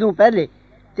ਇਦੋਂ ਪਹਿਲੇ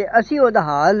ਤੇ ਅਸੀਂ ਉਹਦਾ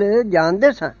ਹਾਲ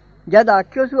ਜਾਣਦੇ ਸਾਂ ਜਦ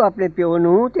ਆਖਿਓ ਸੀ ਆਪਣੇ ਪਿਓ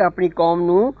ਨੂੰ ਤੇ ਆਪਣੀ ਕੌਮ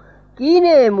ਨੂੰ ਕੀ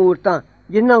ਨੇ ਇਹ ਮੂਰਤਾਂ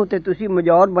ਜਿਨ੍ਹਾਂ ਉੱਤੇ ਤੁਸੀਂ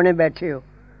ਮਜੌਰ ਬਣੇ ਬੈਠੇ ਹੋ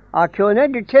ਆਖਿਓ ਨੇ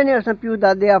ਡਿੱਠੇ ਨੇ ਅਸਾਂ ਪਿਓ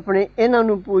ਦਾਦੇ ਆਪਣੇ ਇਹਨਾਂ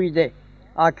ਨੂੰ ਪੂਜਦੇ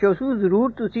ਆਖਿਓ ਸੀ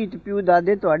ਜ਼ਰੂਰ ਤੁਸੀਂ ਤੇ ਪਿਓ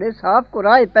ਦਾਦੇ ਤੁਹਾਡੇ ਸਾਫ਼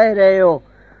ਕੁਰਾਏ ਪੈ ਰਹੇ ਹੋ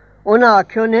ਉਹਨਾਂ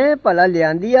ਆਖਿਓ ਨੇ ਭਲਾ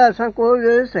ਲਿਆਂਦੀ ਆ ਅਸਾਂ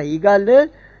ਕੋਲ ਸਹੀ ਗੱਲ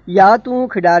ਜਾਂ ਤੂੰ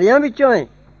ਖਿਡਾਰੀਆਂ ਵਿੱਚੋਂ ਹੈ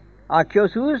ਆਖਿਓ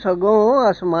ਸੂ ਸਗੋਂ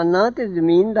ਅਸਮਾਨਾਂ ਤੇ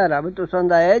ਜ਼ਮੀਨ ਦਾ ਰੱਬ ਤੁਸਾਂ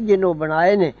ਦਾ ਹੈ ਜਿਹਨੂੰ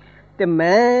ਬਣਾਏ ਨੇ ਤੇ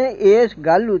ਮੈਂ ਇਸ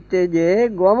ਗੱਲ ਉੱਤੇ ਜੇ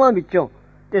ਗਵਾਹਾਂ ਵਿੱਚੋਂ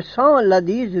ਤੇ ਸਹੁੰ ਅੱਲਾ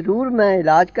ਦੀ ਜ਼ਰੂਰ ਮੈਂ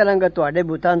ਇਲਾਜ ਕਰਾਂਗਾ ਤੁਹਾਡੇ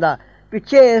ਬੁੱਤਾਂ ਦਾ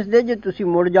ਪਿੱਛੇ ਇਸ ਦੇ ਜੇ ਤੁਸੀਂ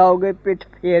ਮੁੜ ਜਾਓਗੇ ਪਿੱਠ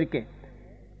ਫੇਰ ਕੇ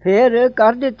ਫੇਰ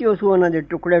ਕਰ ਦਿੱਤੀ ਉਸ ਉਹਨਾਂ ਦੇ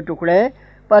ਟੁਕੜੇ ਟੁਕੜੇ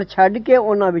ਪਰ ਛੱਡ ਕੇ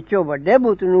ਉਹਨਾਂ ਵਿੱਚੋਂ ਵੱਡੇ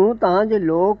ਬੁੱਤ ਨੂੰ ਤਾਂ ਜੇ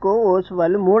ਲੋਕ ਉਸ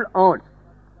ਵੱਲ ਮੁੜ ਆਉਣ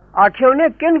ਆਖਿਓ ਨੇ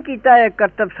ਕਿਨ ਕੀਤਾ ਇਹ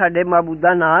ਕਰਤਬ ਸਾਡੇ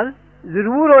ਮਾਬੂਦਾਂ ਨਾਲ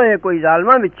ਜ਼ਰੂਰ ਹੋਏ ਕੋਈ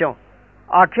ਜ਼ਾਲਮਾਂ ਵਿੱਚੋਂ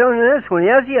ਆਖਿਓ ਨੇ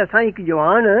ਸੁਣਿਆ ਸੀ ਅਸਾਂ ਇੱਕ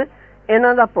ਜਵਾਨ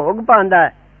ਇਹਨਾਂ ਦਾ ਭੋਗ ਪਾਉਂਦਾ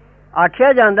ਹੈ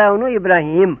ਆਖਿਆ ਜਾਂਦਾ ਉਹਨੂੰ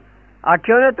ਇਬਰਾਹੀਮ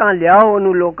ਆਖਿਓ ਨੇ ਤਾਂ ਲਿਆਓ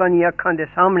ਉਹਨੂੰ ਲੋਕਾਂ ਦੀਆਂ ਅੱਖਾਂ ਦੇ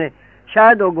ਸਾਹਮਣੇ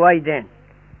ਸ਼ਾਇਦ ਉਹ ਗਵਾਹੀ ਦੇਣ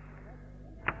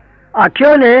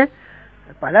ਆਖਿਓ ਨੇ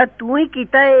ਭਲਾ ਤੂੰ ਹੀ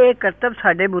ਕੀਤਾ ਇਹ ਕਰਤਬ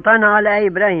ਸਾਡੇ ਬੁੱਤਾਂ ਨਾਲ ਹੈ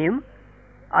ਇਬਰਾਹੀਮ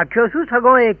ਆਖਿਓ ਸੂ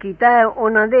ਸਗੋਂ ਇਹ ਕੀਤਾ ਹੈ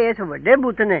ਉਹਨਾਂ ਦੇ ਇਸ ਵੱਡੇ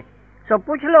ਬੁੱਤ ਨੇ ਸੋ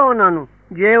ਪੁੱਛ ਲਓ ਉਹਨਾਂ ਨੂੰ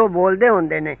ਜੇ ਉਹ ਬੋਲਦੇ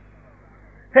ਹੁੰਦੇ ਨੇ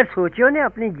ਫਿਰ ਸੋਚਿਓ ਨੇ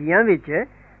ਆਪਣੀ ਜੀਆਂ ਵਿੱਚ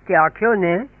ਕਿ ਆਖਿਓ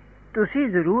ਨੇ ਤੁਸੀਂ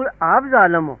ਜ਼ਰੂਰ ਆਪ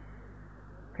ਜ਼ਾਲਮ ਹੋ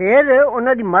ਫਿਰ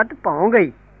ਉਹਨਾਂ ਦੀ ਮੱਤ ਪਾਉ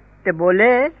ਗਈ ਤੇ ਬੋਲੇ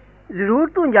ਜ਼ਰੂਰ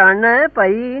ਤੂੰ ਜਾਣਨਾ ਹੈ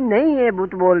ਭਾਈ ਨਹੀਂ ਇਹ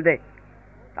ਬੁੱਤ ਬੋਲਦੇ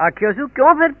ਆਖਿਓ ਸੂ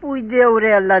ਕਿਉਂ ਫਿਰ ਪੂਜਦੇ ਹੋ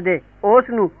ਰੇ ਅੱਲਾ ਦੇ ਉਸ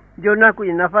ਨੂੰ ਜੋ ਨਾ ਕੁਝ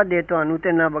ਨਫਾ ਦੇ ਤੁਹਾਨੂੰ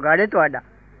ਤੇ ਨਾ ਵਿਗਾੜੇ ਤੁਹਾਡਾ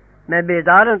ਮੈਂ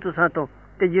ਬੇਜ਼ਾਰ ਹਾਂ ਤੁਸਾਂ ਤੋਂ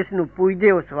ਤੇ ਜਿਸ ਨੂੰ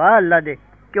ਪੂਜਦੇ ਹੋ ਸਵਾ ਅੱਲਾ ਦੇ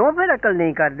ਕਿਉਂ ਫਿਰ ਅਕਲ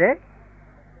ਨਹੀਂ ਕਰਦੇ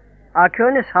आखियो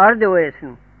ने सार दिओ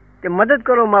इसनूं ते मदद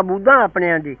करो माबूदां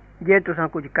अपणियां दी जे तुसां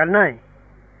कुछ करना है।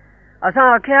 असां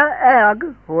आखिया ऐ अग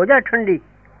हो जा ठंडी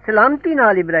सलामती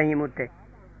नाल इब्राहिम उत्ते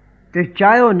ते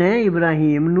चाह्यो ने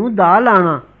इब्राहिम नूं दा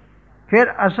लाना। फिर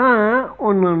असां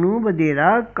उन्हां नूं वधेरा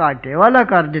घाटे वाला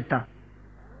कर दिता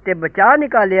ते बचा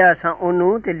निकालिया असां ओनू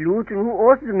ते लूत नूं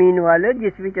उस जमीन वाल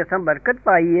जिस विच असां बरकत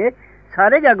पाई है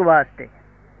सारे जग वास्ते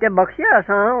ते बख्शिया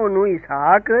असां ओनू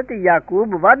इसहाक ते याकूब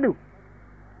वाधू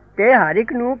ते हर एक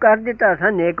नूं कर दिता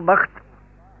असां नेक बख्त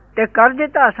ते कर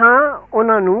दिता असां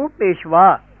उन्हां नूं पेशवा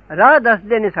राह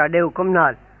दसदे ने साडे हुक्म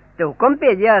नाल ते हुक्म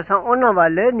भेजिया असां उन्हां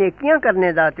वल नेकियां करने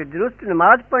दा ते दुरुस्त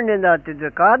नमाज पढ़ने दा ते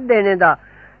ज़कात देने दा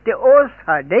ते ओह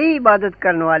साडे ही इबादत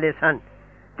करने वाले सन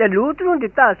ते लूत नूं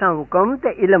दिता असां हुक्म ते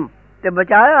इल्म ते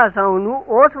बचाया असां ओनू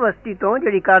उस वस्ती तो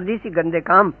जिहड़ी करदी सी गंदे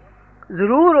काम।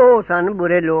 जरूर ओह सन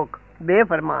बुरे लोक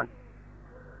बेफरमान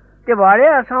ते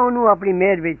वाड़िया असां ओनू अपनी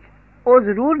मेहर विच ओह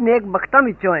जरूर नेक बख्तां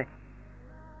विचों है।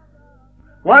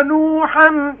 ونوحا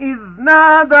إذ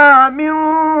نادى من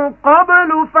قبل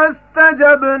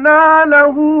فاستجبنا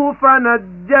له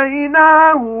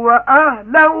فنجيناه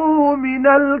وأهله من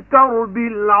الكرب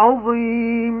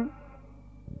العظيم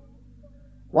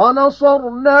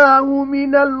ونصرناه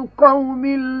من القوم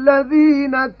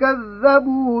الذين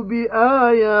كذبوا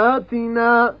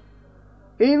بآياتنا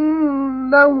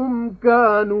إنهم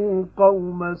كانوا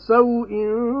قوم سوء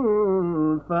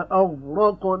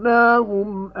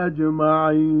فأغرقناهم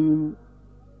أجمعين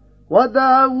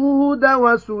وداود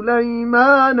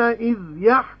وسليمان إذ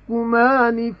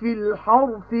يحكمان في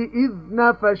الحرث إذ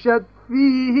نفشت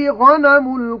فيه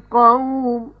غنم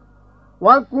القوم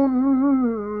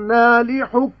وكنا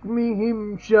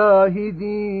لحكمهم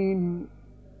شاهدين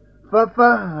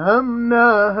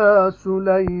ففهمناها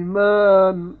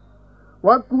سليمان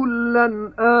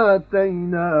وكلا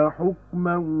آتينا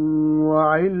حكما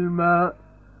وعلما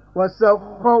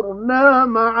وسخرنا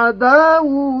مع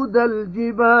داود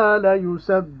الجبال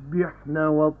يسبحن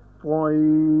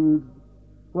والطير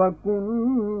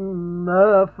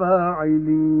وكنا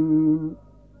فاعلين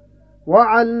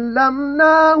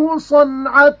وعلمناه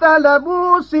صنعة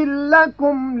لبوس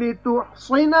لكم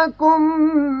لتحصنكم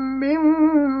من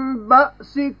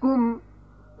بأسكم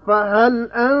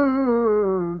فهل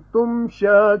أنتم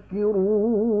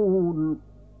شاكرون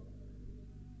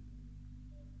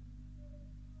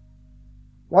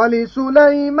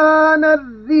ولسليمان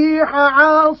الريح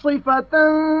عاصفة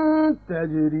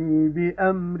تجري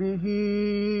بأمره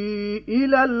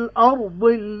إلى الأرض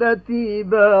التي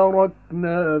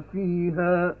باركنا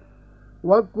فيها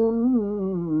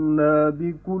وكنا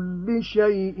بكل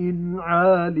شيء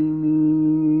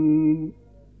عالمين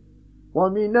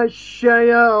ومن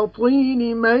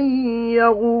الشياطين من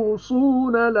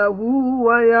يغوصون له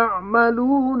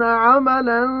ويعملون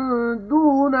عملا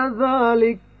دون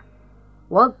ذلك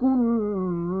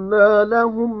وكنا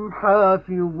لهم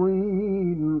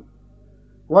حافظين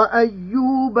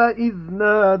وأيوب إذ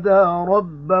نادى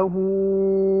ربه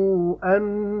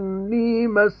أني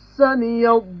مسني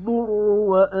الضر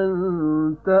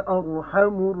وأنت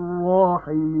أرحم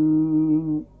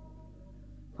الراحمين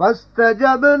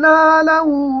فاستجبنا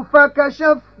له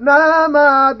فكشفنا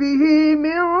ما به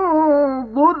من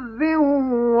ضر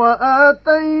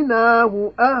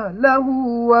وآتيناه أهله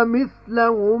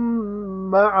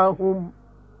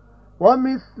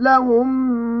ومثلهم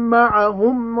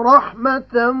معهم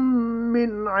رحمة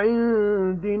من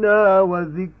عندنا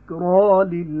وذكرى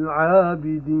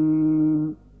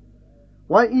للعابدين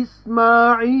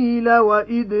وإسماعيل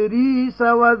وإدريس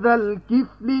وذا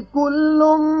الكفل كل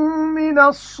من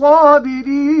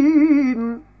الصابرين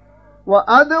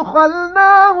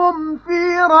وأدخلناهم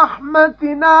في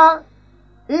رحمتنا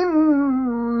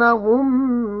إنهم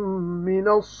من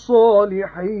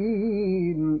الصالحين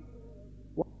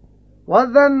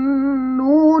وذا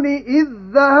النون إذ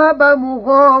ذهب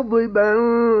مغاضبا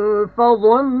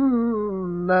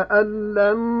فظن أن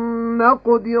لن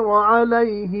نقدر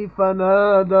عليه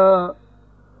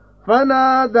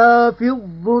فنادى في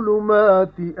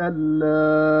الظلمات أن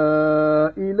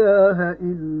لا إله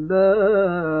إلا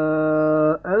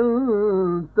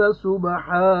أنت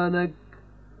سبحانك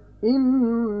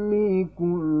إني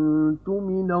كنت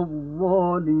من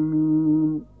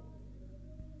الظالمين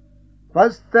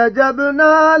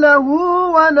فاستجبنا له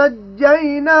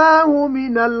ونجيناه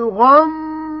من الغم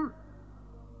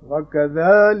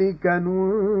وكذلك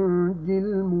ننجي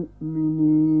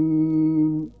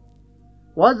المؤمنين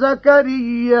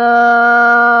وزكريا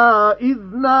إذ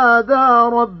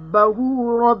نادى ربه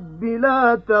رب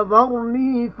لا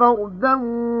تذرني فردا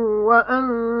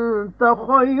وأنت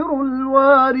خير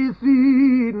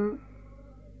الوارثين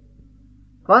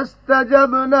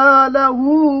فاستجبنا له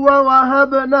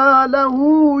ووهبنا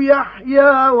له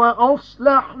يحيى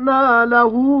وأصلحنا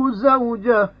له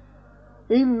زوجه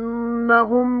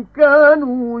إنهم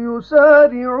كانوا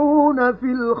يسارعون في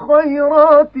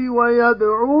الخيرات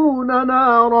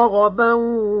ويدعوننا رغبا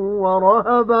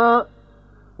ورهبا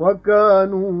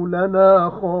وكانوا لنا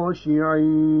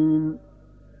خاشعين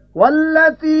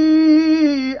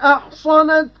والتي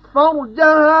أحصنت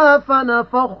فرجها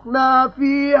فنفخنا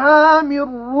فيها من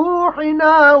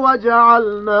روحنا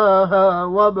وجعلناها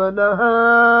وابنها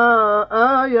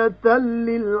آية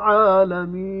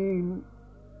للعالمين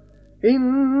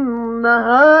إن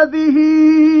هذه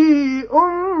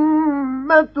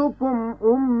أمتكم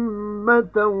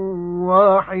أمة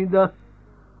واحدة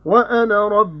وأنا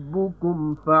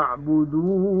ربكم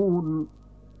فاعبدون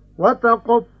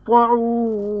وتقطعوا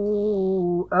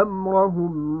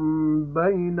أمرهم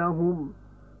بينهم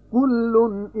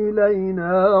كل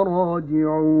إلينا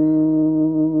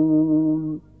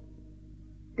راجعون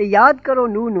ਤੇ ਯਾਦ ਕਰੋ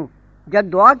ਨੂਹ ਨੂੰ ਜਦ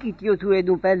ਦੁਆ ਕੀਤੀ ਉਸ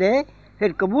ਤੋਂ ਪਹਿਲੇ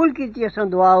ਫਿਰ ਕਬੂਲ ਕੀਤੀ ਅਸਾਂ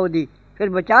ਦੁਆ ਉਹਦੀ ਫਿਰ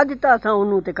ਬਚਾ ਦਿੱਤਾ ਅਸਾਂ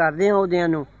ਉਹਨੂੰ ਤੇ ਕਰਦਿਆਂ ਉਹਦਿਆਂ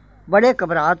ਨੂੰ ਬੜੇ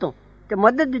ਘਬਰਾ ਤੋਂ ਤੇ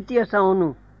ਮਦਦ ਦਿੱਤੀ ਅਸਾਂ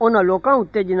ਉਹਨੂੰ ਉਹਨਾਂ ਲੋਕਾਂ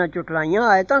ਉੱਤੇ ਜਿਨ੍ਹਾਂ ਝੁਠਲਾਈਆਂ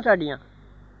ਆਇਤਾਂ ਸਾਡੀਆਂ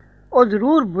ਉਹ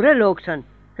ਜ਼ਰੂਰ ਬੁਰੇ ਲੋਕ ਸਨ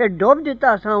ਫਿਰ ਡੋਬ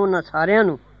ਦਿੱਤਾ ਅਸਾਂ ਉਹਨਾਂ ਸਾਰਿਆਂ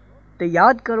ਨੂੰ ਤੇ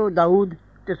ਯਾਦ ਕਰੋ ਦਾਊਦ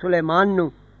ਤੇ ਸੁਲੇਮਾਨ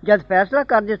ਨੂੰ ਜਦ ਫੈਸਲਾ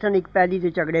ਕਰਦੇ ਸਨ ਇੱਕ ਪੈਲੀ ਦੇ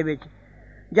ਝਗੜੇ ਵਿੱਚ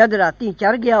ਜਦ ਰਾਤੀ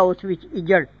ਚੜ ਗਿਆ ਉਸ ਵਿੱਚ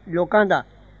ਇੱਜੜ ਲੋਕਾਂ ਦਾ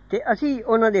ਤੇ ਅਸੀਂ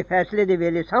ਉਹਨਾਂ ਦੇ ਫੈਸਲੇ ਦੇ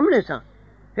ਵੇਲੇ ਸਾਹਮਣੇ ਸਾਂ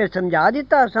ਫਿਰ ਸਮਝਾ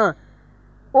ਦਿੱਤਾ ਅਸਾਂ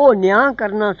ਉਹ ਨਿਆਂ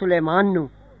ਕਰਨਾ ਸੁਲੇਮਾਨ ਨੂੰ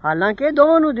ਹਾਲਾਂਕਿ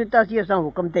ਦੋਵਾਂ ਨੂੰ ਦਿੱਤਾ ਸੀ ਅਸਾਂ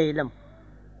ਹੁਕਮ ਤੇ ਇਲਮ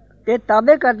ਤੇ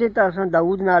ਤਾਬੇ ਕਰ ਦਿੱਤਾ ਅਸਾਂ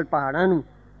ਦਾਊਦ ਨਾਲ ਪਹਾੜਾਂ ਨੂੰ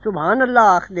ਸੁਭਾਨ ਅੱਲਾ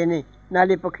ਆਖਦੇ ਨੇ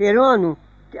ਨਾਲੇ ਪਖੇਰੂਆਂ ਨੂੰ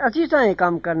ਤੇ ਅਸੀਂ ਸਾਂ ਇਹ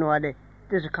ਕੰਮ ਕਰਨ ਵਾਲੇ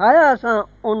ਤੇ ਸਿਖਾਇਆ ਅਸਾਂ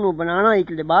ਉਹਨੂੰ ਬਣਾਉਣਾ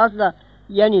ਇੱਕ ਲਿਬਾਸ ਦਾ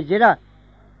ਯਾਨੀ ਜ਼ਰਾ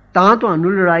ਤਾਂ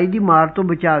ਤੁਹਾਨੂੰ ਲੜਾਈ ਦੀ ਮਾਰ ਤੋਂ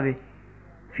ਬਚਾਵੇ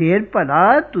ਫਿਰ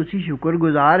ਭਲਾ ਤੁਸੀਂ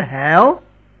ਸ਼ੁਕਰਗੁਜ਼ਾਰ ਹੈ ਹੋ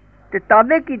ਤੇ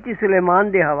ਤਾਬੇ ਕੀਤੀ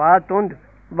ਸੁਲੇਮਾਨ ਦੇ ਹਵਾ ਤੁੰਦ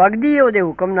ਵਗਦੀ ਉਹਦੇ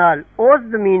ਹੁਕਮ ਨਾਲ ਉਸ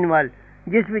ਜ਼ਮੀਨ ਵੱਲ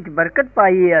ਜਿਸ ਵਿੱਚ ਬਰਕਤ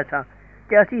ਪਾਈ ਹੈ ਅਸਾਂ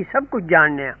ਤੇ ਅਸੀਂ ਸਭ ਕੁਝ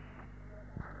ਜਾਣਦੇ ਹਾਂ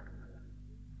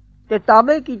ਤੇ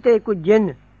ਤਾਬੇ ਕੀਤੇ ਕੁਝ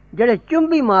ਜਿੰਨ ਜਿਹੜੇ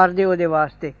ਚੁੰਬੀ ਮਾਰਦੇ ਉਹਦੇ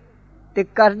ਵਾਸਤੇ ਤੇ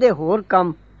ਕਰਦੇ ਹੋਰ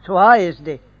ਕੰਮ ਸੁਆਹ ਇਸ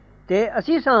ਦੇ ਤੇ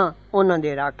ਅਸੀਂ ਸਾਂ ਉਹਨਾਂ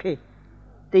ਦੇ ਰਾਖੇ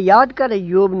ਤੇ ਯਾਦ ਕਰ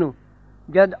ਅਯੂਬ ਨੂੰ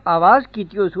ਜਦ ਆਵਾਜ਼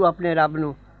ਕੀਤੀ ਉਸ ਆਪਣੇ ਰੱਬ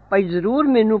ਨੂੰ ਭਾਈ ਜ਼ਰੂਰ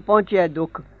ਮੈਨੂੰ ਪਹੁੰਚਿਆ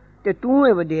ਦੁੱਖ ਤੇ ਤੂੰ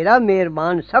ਇਹ ਵਧੇਰਾ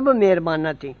ਮਿਹਰਬਾਨ ਸਭ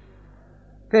ਮਿਹਰਬਾਨਾਂ ਤੇ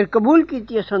ਫਿਰ ਕਬੂਲ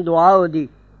ਕੀਤੀ ਅਸਾਂ ਦੁਆ ਉਹਦੀ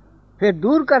ਫਿਰ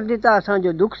ਦੂਰ ਕਰ ਦਿੱਤਾ ਅਸਾਂ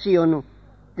ਜੋ ਦੁੱਖ ਸੀ ਉਹਨੂੰ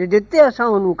ਤੇ ਦਿੱਤੇ ਅਸਾਂ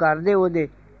ਉਹਨੂੰ ਕਰਦੇ ਉਹਦੇ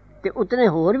ਤੇ ਉਤਨੇ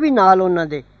ਹੋਰ ਵੀ ਨਾਲ ਉਹਨਾਂ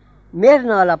ਦੇ ਮਿਹਰ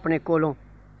ਨਾਲ ਆਪਣੇ ਕੋਲੋਂ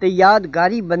ਤੇ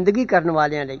ਯਾਦਗਾਰੀ ਬੰਦਗੀ ਕਰਨ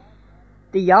ਵਾਲਿਆਂ ਲਈ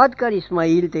ਤੇ ਯਾਦ ਕਰ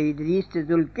ਇਸਮਾਈਲ ਤੇ ਇਦਰੀਸ ਤੇ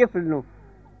ਜ਼ੁਲਕਿਫਲ ਨੂੰ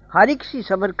ਹਰ ਇੱਕ ਸੀ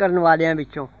ਸਬਰ ਕਰਨ ਵਾਲਿਆਂ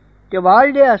ਵਿੱਚੋਂ ਤੇ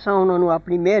ਵਾਲ ਲਿਆ ਅਸਾਂ ਉਹਨਾਂ ਨੂੰ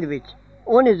ਆਪਣੀ ਮਿਹਰ ਵਿੱਚ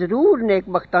ਉਹਨੇ ਜ਼ਰੂਰ ਨੇਕ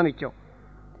ਬਖਤਾਂ ਵਿੱਚੋਂ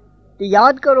ਤੇ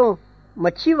ਯਾਦ ਕਰੋ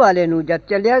ਮੱਛੀ ਵਾਲੇ ਨੂੰ ਜਦ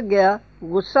ਚਲਿਆ ਗਿਆ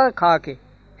ਗੁੱਸਾ ਖਾ ਕੇ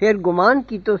ਫਿਰ ਗੁਮਾਨ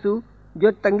ਕੀਤੋ ਸੂ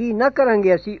ਜੋ ਤੰਗੀ ਨਾ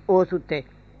ਕਰਾਂਗੇ ਅਸੀਂ ਉਸ ਉੱਤੇ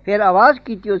ਫਿਰ ਆਵਾਜ਼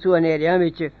ਕੀਤੀ ਉਸ ਹਨੇਰਿਆਂ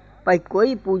ਵਿੱਚ ਭਾਈ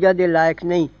ਕੋਈ ਪੂਜਾ ਦੇ ਲਾਇਕ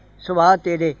ਨਹੀਂ ਸਵਾ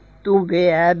ਤੇਰੇ ਤੂੰ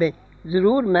ਬੇਅੈਬ ਹੈ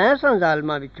ਜ਼ਰੂਰ ਮੈਂ ਸਾਂ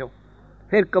ਜ਼ਾਲਮਾਂ ਵਿੱਚੋਂ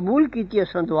ਫਿਰ ਕਬੂਲ ਕੀਤੀ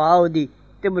ਅਸਾਂ ਦੁਆ ਉਹਦੀ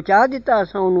ਤੇ ਬਚਾ ਦਿੱਤਾ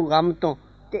ਅਸਾਂ ਉਹਨੂੰ ਗਮ ਤੋਂ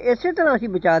ਤੇ ਇਸੇ ਤਰ੍ਹਾਂ ਅਸੀਂ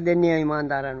ਬਚਾ ਦਿੰਦੇ ਹਾਂ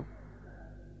ਇਮਾਨਦਾਰਾਂ ਨੂੰ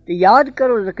ਤੇ ਯਾਦ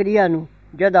ਕਰੋ ਜ਼ਕਰੀਆ ਨੂੰ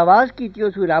ਜਦ ਆਵਾਜ਼ ਕੀਤੀ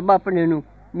ਉਸ ਰੱਬ ਆਪਣੇ ਨੂੰ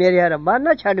ਮੇਰੇ ਰੱਬਾ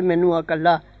ਨਾ ਛੱਡ ਮੈਨੂੰ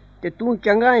ਇਕੱਲਾ ਤੇ ਤੂੰ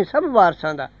ਚੰਗਾ ਹੈ ਸਭ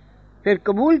ਵਾਰਸਾਂ ਦਾ ਫਿਰ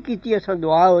ਕਬੂਲ ਕੀਤੀ ਅਸਾਂ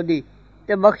ਦੁਆ ਉਹਦੀ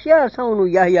ਤੇ ਬਖਸ਼ਿਆ ਅਸਾਂ ਉਹਨੂੰ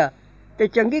ਯਾਹਿਆ ਤੇ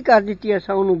ਚੰਗੀ ਕਰ ਦਿੱਤੀ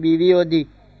ਅਸਾਂ ਉਹਨੂੰ ਬੀਵੀ ਉਹਦੀ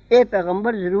ਇਹ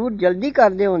ਪੈਗੰਬਰ ਜ਼ਰੂਰ ਜਲਦੀ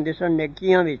ਕਰਦੇ ਹੁੰਦੇ ਸਨ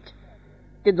ਨੇਕੀਆਂ ਵਿੱਚ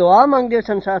ਤੇ ਦੁਆ ਮੰਗਦੇ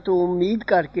ਸਨ ਸਾਥੋਂ ਉਮੀਦ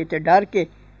ਕਰਕੇ ਤੇ ਡਰ ਕੇ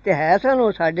ਤੇ ਹੈ ਸਨ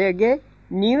ਉਹ ਸਾਡੇ ਅੱਗੇ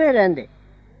ਨੀਵੇਂ ਰਹਿੰਦੇ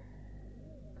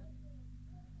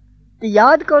ਤੇ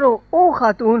ਯਾਦ ਕਰੋ ਉਹ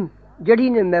ਖਾਤੂਨ ਜਿਹੜੀ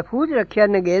ਨੇ ਮਹਿਫੂਜ਼ ਰੱਖਿਆ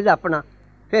ਨਗੇਜ਼ ਆਪਣਾ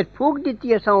ਫਿਰ ਫੂਕ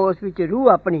ਦਿੱਤੀ ਅਸਾਂ ਉਸ ਵਿੱਚ ਰੂਹ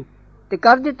ਆਪਣੀ ਤੇ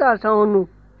ਕਰ ਦਿੱਤਾ ਅਸਾਂ ਉਹਨੂੰ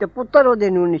ਤੇ ਪੁੱਤਰ ਉਹਦੇ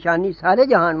ਨੂੰ ਨਿਸ਼ਾਨੀ ਸਾਰੇ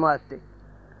ਜਹਾਨ ਵਾਸਤੇ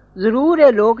ਜ਼ਰੂਰ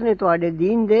ਇਹ ਲੋਕ ਨੇ ਤੁਹਾਡੇ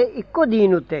ਦੀਨ ਦੇ ਇੱਕੋ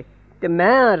ਦੀਨ ਉੱਤੇ ਤੇ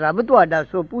ਮੈਂ ਰੱਬ ਤੁਹਾਡਾ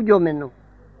ਸੋ ਪੂਜੋ ਮੈਨੂੰ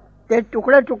ਤੇ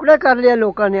ਟੁਕੜੇ ਟੁਕੜੇ ਕਰ ਲਿਆ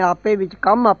ਲੋਕਾਂ ਨੇ ਆਪੇ ਵਿੱਚ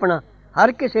ਕੰਮ ਆਪਣਾ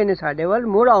ਹਰ ਕਿਸੇ ਨੇ ਸਾਡੇ ਵੱਲ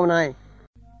ਮੁੜ ਆਉਣਾ ਹੈ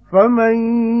فَمَن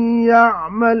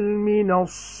يَعْمَلْ مِنَ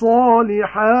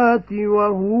الصَّالِحَاتِ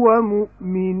وَهُوَ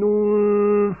مُؤْمِنٌ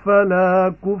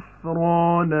فَلَا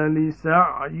كُفْرَانَ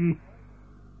لِسَعْيِهِ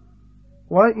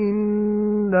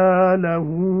وَإِنَّا لَهُ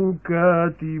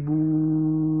كَاتِبُونَ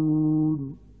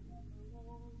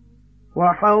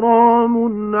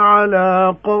وَحَرَامٌ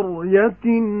عَلَى قَرْيَةٍ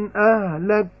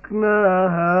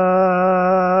أَهْلَكْنَاهَا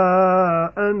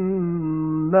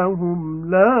أَنَّهُمْ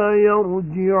لَا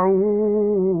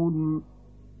يَرْجِعُونَ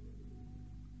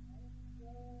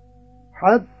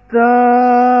حَتَّى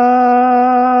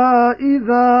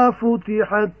إِذَا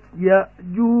فُتِحَتْ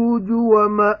يَأْجُوجُ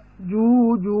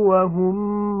وَمَأْجُوجُ وَهُمْ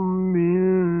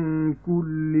مِنْ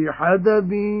كُلِّ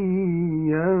حَدَبٍ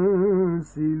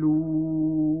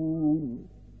يَنْسِلُونَ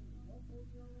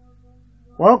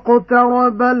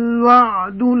واقترب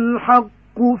الوعد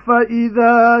الحق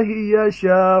فإذا هي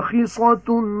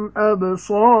شاخصة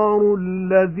أبصار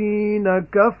الذين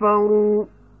كفروا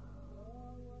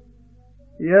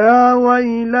يا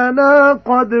ويلنا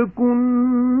قد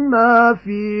كنا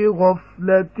في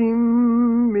غفلة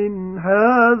من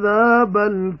هذا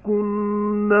بل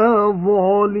كنا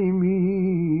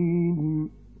ظالمين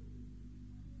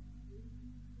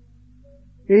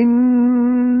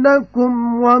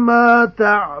إنكم وما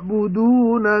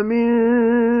تعبدون من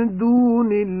دون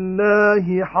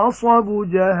الله حصب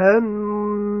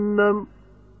جهنم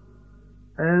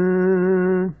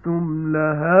أنتم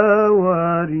لها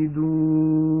واردون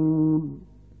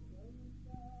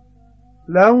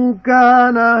لو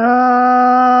كان هؤلاء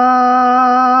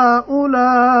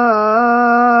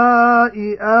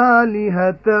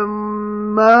آلهة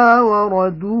ما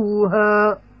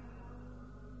وردوها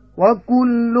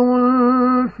وكل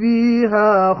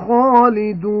فيها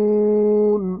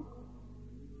خالدون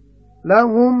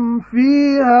لهم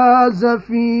فيها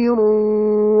زفير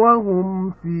وهم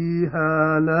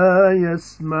فيها لا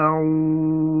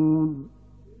يسمعون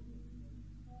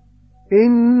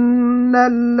إن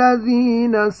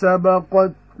الذين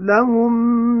سبقت لهم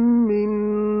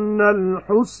منا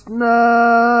الحسنى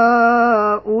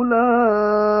أولئك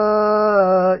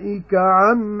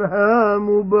عنها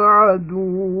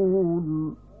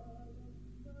مبعدون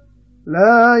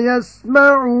لا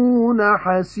يسمعون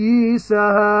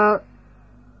حسيسها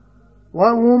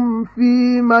وهم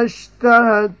فيما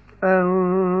اشتهت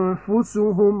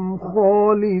أنفسهم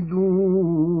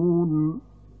خالدون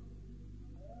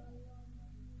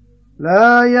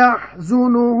لا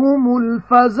يحزنهم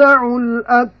الفزع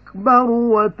الأكبر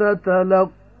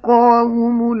وتتلقاهم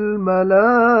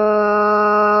الملائكة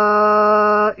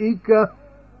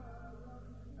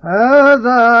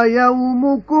هذا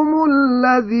يومكم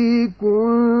الذي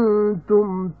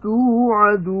كنتم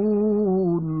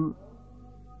توعدون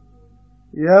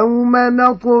يوم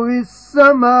نطوي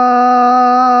السماء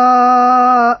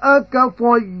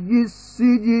كطي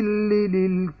السجل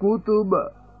للكتب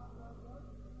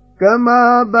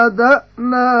كما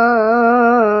بدأنا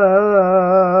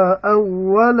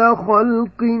أول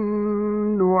خلق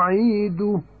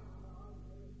نعيده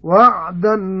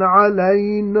وعدا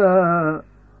علينا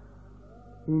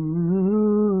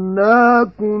إنا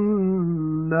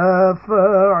كنا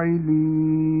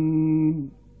فاعلين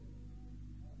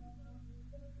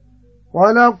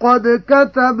وَلَقَدْ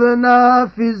كَتَبْنَا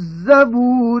فِي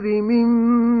الزَّبُورِ مِنْ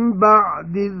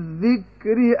بَعْدِ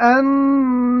الذِّكْرِ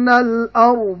أَنَّ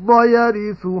الْأَرْضَ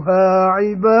يَرِثُهَا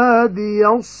عِبَادِيَ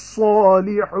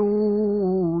الصَّالِحُونَ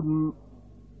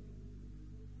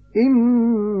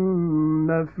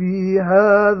إِنَّ فِي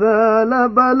هَذَا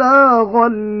لَبَلَاغًا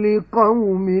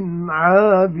لِقَوْمٍ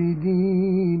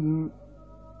عَابِدِينَ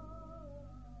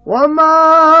وَمَا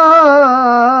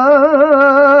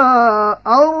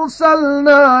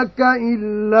أَرْسَلْنَاكَ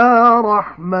إِلَّا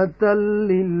رَحْمَةً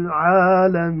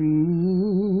لِلْعَالَمِينَ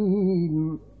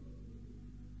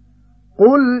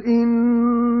قُلْ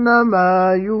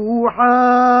إِنَّمَا يُوحَى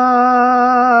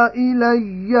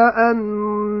إِلَيَّ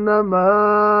أَنَّمَا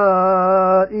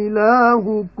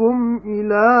إِلَٰهُكُمْ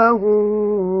إِلَٰهٌ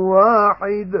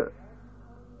وَاحِدٌ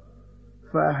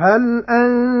فَهَلْ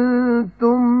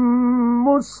أَنْتُمْ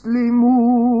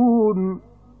مُسْلِمُونَ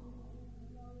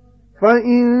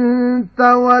فَإِن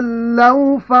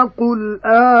تَوَلَّوْا فَقُلْ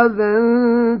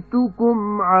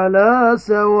آذَنْتُكُمْ عَلَى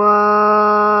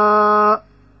سَوَاءٍ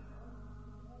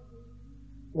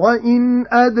وَإِنْ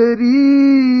أَدْرِي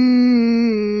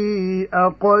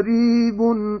أَقَرِيبٌ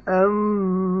أَمْ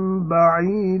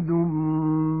بَعِيدٌ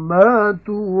مَا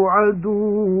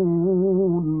تُوعَدُونَ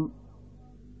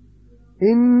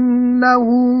إِنَّهُ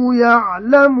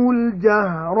يَعْلَمُ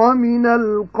الْجَهْرَ مِنَ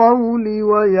الْقَوْلِ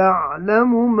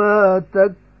وَيَعْلَمُ مَا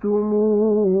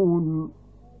تَكْتُمُونَ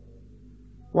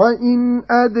وَإِنْ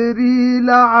أَدْرِي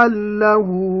لَعَلَّهُ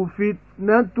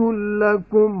فِتْنَةٌ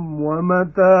لَكُمْ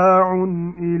وَمَتَاعٌ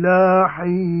إِلَى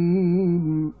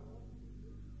حِينٍ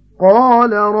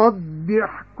قَالَ رَبِّ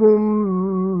احْكُم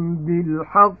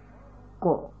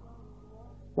بِالْحَقِّ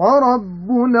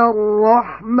وَرَبُّنَا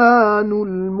الرَّحْمَنُ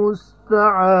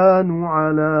الْمُسْتَعَانُ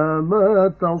عَلَى مَا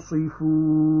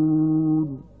تَصِفُونَ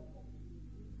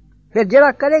پھر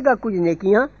جڑا کرے گا کچھ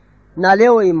نیکیاں نالے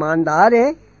وہ ایماندار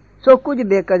ہے سو کچھ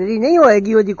بے قدری نہیں ہوئے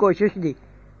گی وہ دی کوشش دی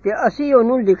تے اسی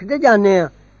اونوں لکھدے جانے ہاں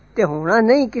تے ہونا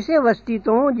نہیں کسے وستی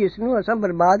تو جس نوں اساں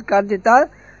برباد کر دتا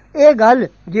اے گل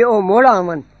جے او موڑ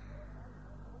آون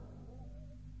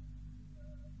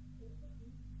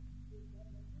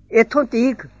ایتھوں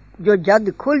تیک جو جد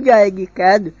کھل جائے گی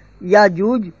قید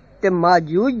یاجوج تے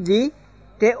ماجوج دی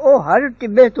تے او ہر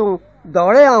ٹبے تو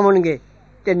दौड़े आवणगे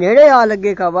ते नेड़े आ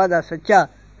लगेगा वादा सच्चा।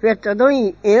 फिर तदों ही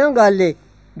इं गल है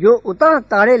जो उतां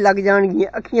ताड़े लग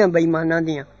जाणगियां अखियां बेईमानां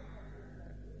दियां।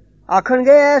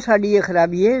 आखणगे ऐ साडी ये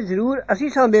खराबी है, जरूर असी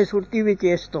सां बेसुरती विच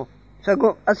इस तो,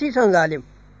 सगों असी सां जालिम।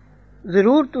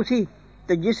 जरूर तुसी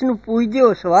ते जिस नूं पूजदे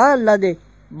हो सवा अल्लाह दे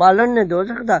बालन ने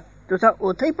दोज़ख दा, तुसां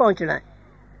उत्थे ही पहुंचना है।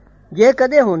 जे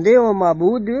कदे हुंदे हो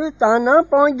माबूद तां ना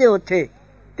पहुंचदे उत्थे,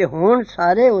 ते हुण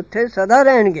सारे उत्थे सदा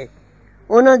रहणगे।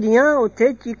 उन्हां दियां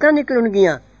उत्थे चीकां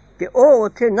निकलणगियां ते ओह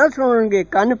उत्थे न सुणनगे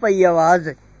कन्न पई आवाज़।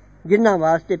 जिन्हां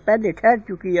वास्ते पहले ठहर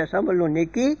चुकी है असां वल्लों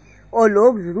नेकी, ओह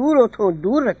लोग जरूर उत्थों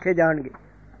दूर रखे जाणगे।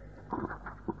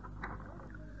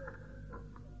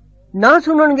 ना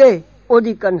सुणनगे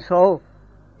ओहदी कनसौ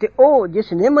ते ओह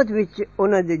जिस नेमत विच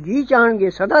उन्हां दे जी चाहणगे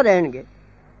सदा रहणगे।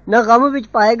 न गम विच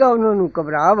पाएगा उन्हां नूं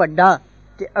घबरा वड्डा,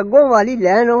 ते अग्गों वाली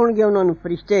लैण आउणगे उन्हां नूं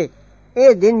फरिश्ते।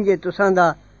 ਇਹ दिन जे तुसां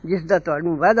दा जिस दा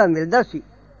तुहानूं वादा मिलदा सी।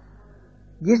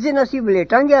 जिस दिन असीं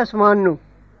वलेटांगे आसमान नूं,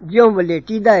 ज्यों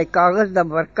वलेटी दा इक कागज़ दा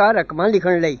वरका रकमां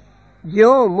लिखण लई,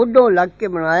 ज्यों मुੱਢੋਂ ਲੱਗ ਕੇ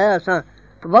ਬਣਾਇਆ असां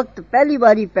वक्त पहली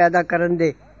बारी पैदा करन दे,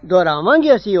 दोहरावांगे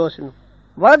असीं उस नूं।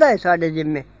 वादा है साडे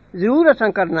जिम्मे, जरूर असां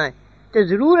करना है, ते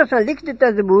जरूर असां लिख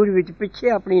दित्ता ज़बूर विच पिछे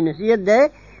अपनी नसीहत दे,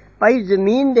 भाई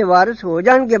ज़मीन दे वारिस हो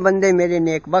जाणगे बंदे मेरे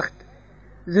नेक बख्त।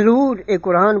 जरूर ये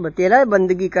कुरान बतेरा है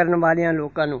बंदगी करन वालियां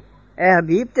लोकां नूं। ऐ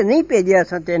हबीब ते नहीं भेजिया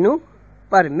असां तैनूं,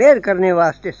 पर मेहर करने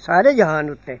वास्ते सारे जहान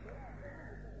उत्ते।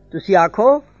 तुसी आखो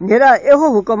मेरा एहो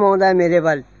हुक्म आउंदा है मेरे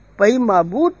वल, भई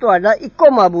माबूद तुहाडा इक्को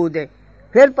माबूद है,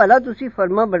 फिर भला तुसी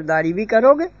फर्मा बरदारी भी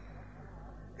करोगे?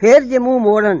 फिर जे मूंह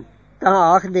मोड़न तां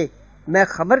आख दे मैं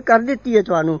खबर कर दित्ती है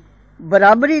तुहानूं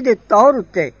बराबरी दे तौर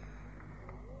उत्ते।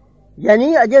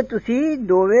 यानी अजे तुसी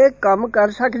दोवे काम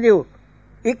कर सकदे हो,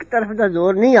 एक तरफ दा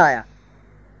जोर नहीं आया।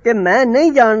 ते मैं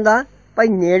नहीं जानदा भाई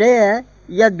नेड़े है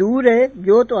या दूर है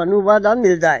जो तुहानूं वादा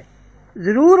मिलदा है।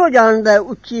 जरूर वो जानदा है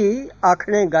उच्ची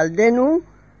आखने गल दे नूं,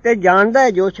 ते जानदा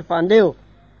है जो छपांदे हो।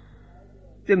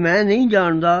 ते मैं नहीं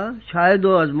जानदा, शायद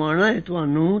वो आजमाना है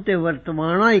तुहानूं ते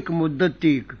वरतवाना एक मुद्दत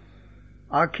तीक।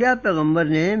 आखिया पैगंबर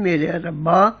ने मेरे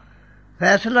रब्बा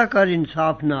फैसला कर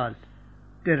इंसाफ नाल,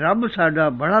 ते रब साडा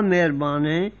बड़ा मेहरबान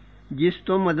है, जिस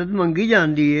तो मदद मंगी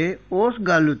जांदी है उस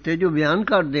गल उत्ते जो बयान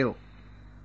कर दिओ।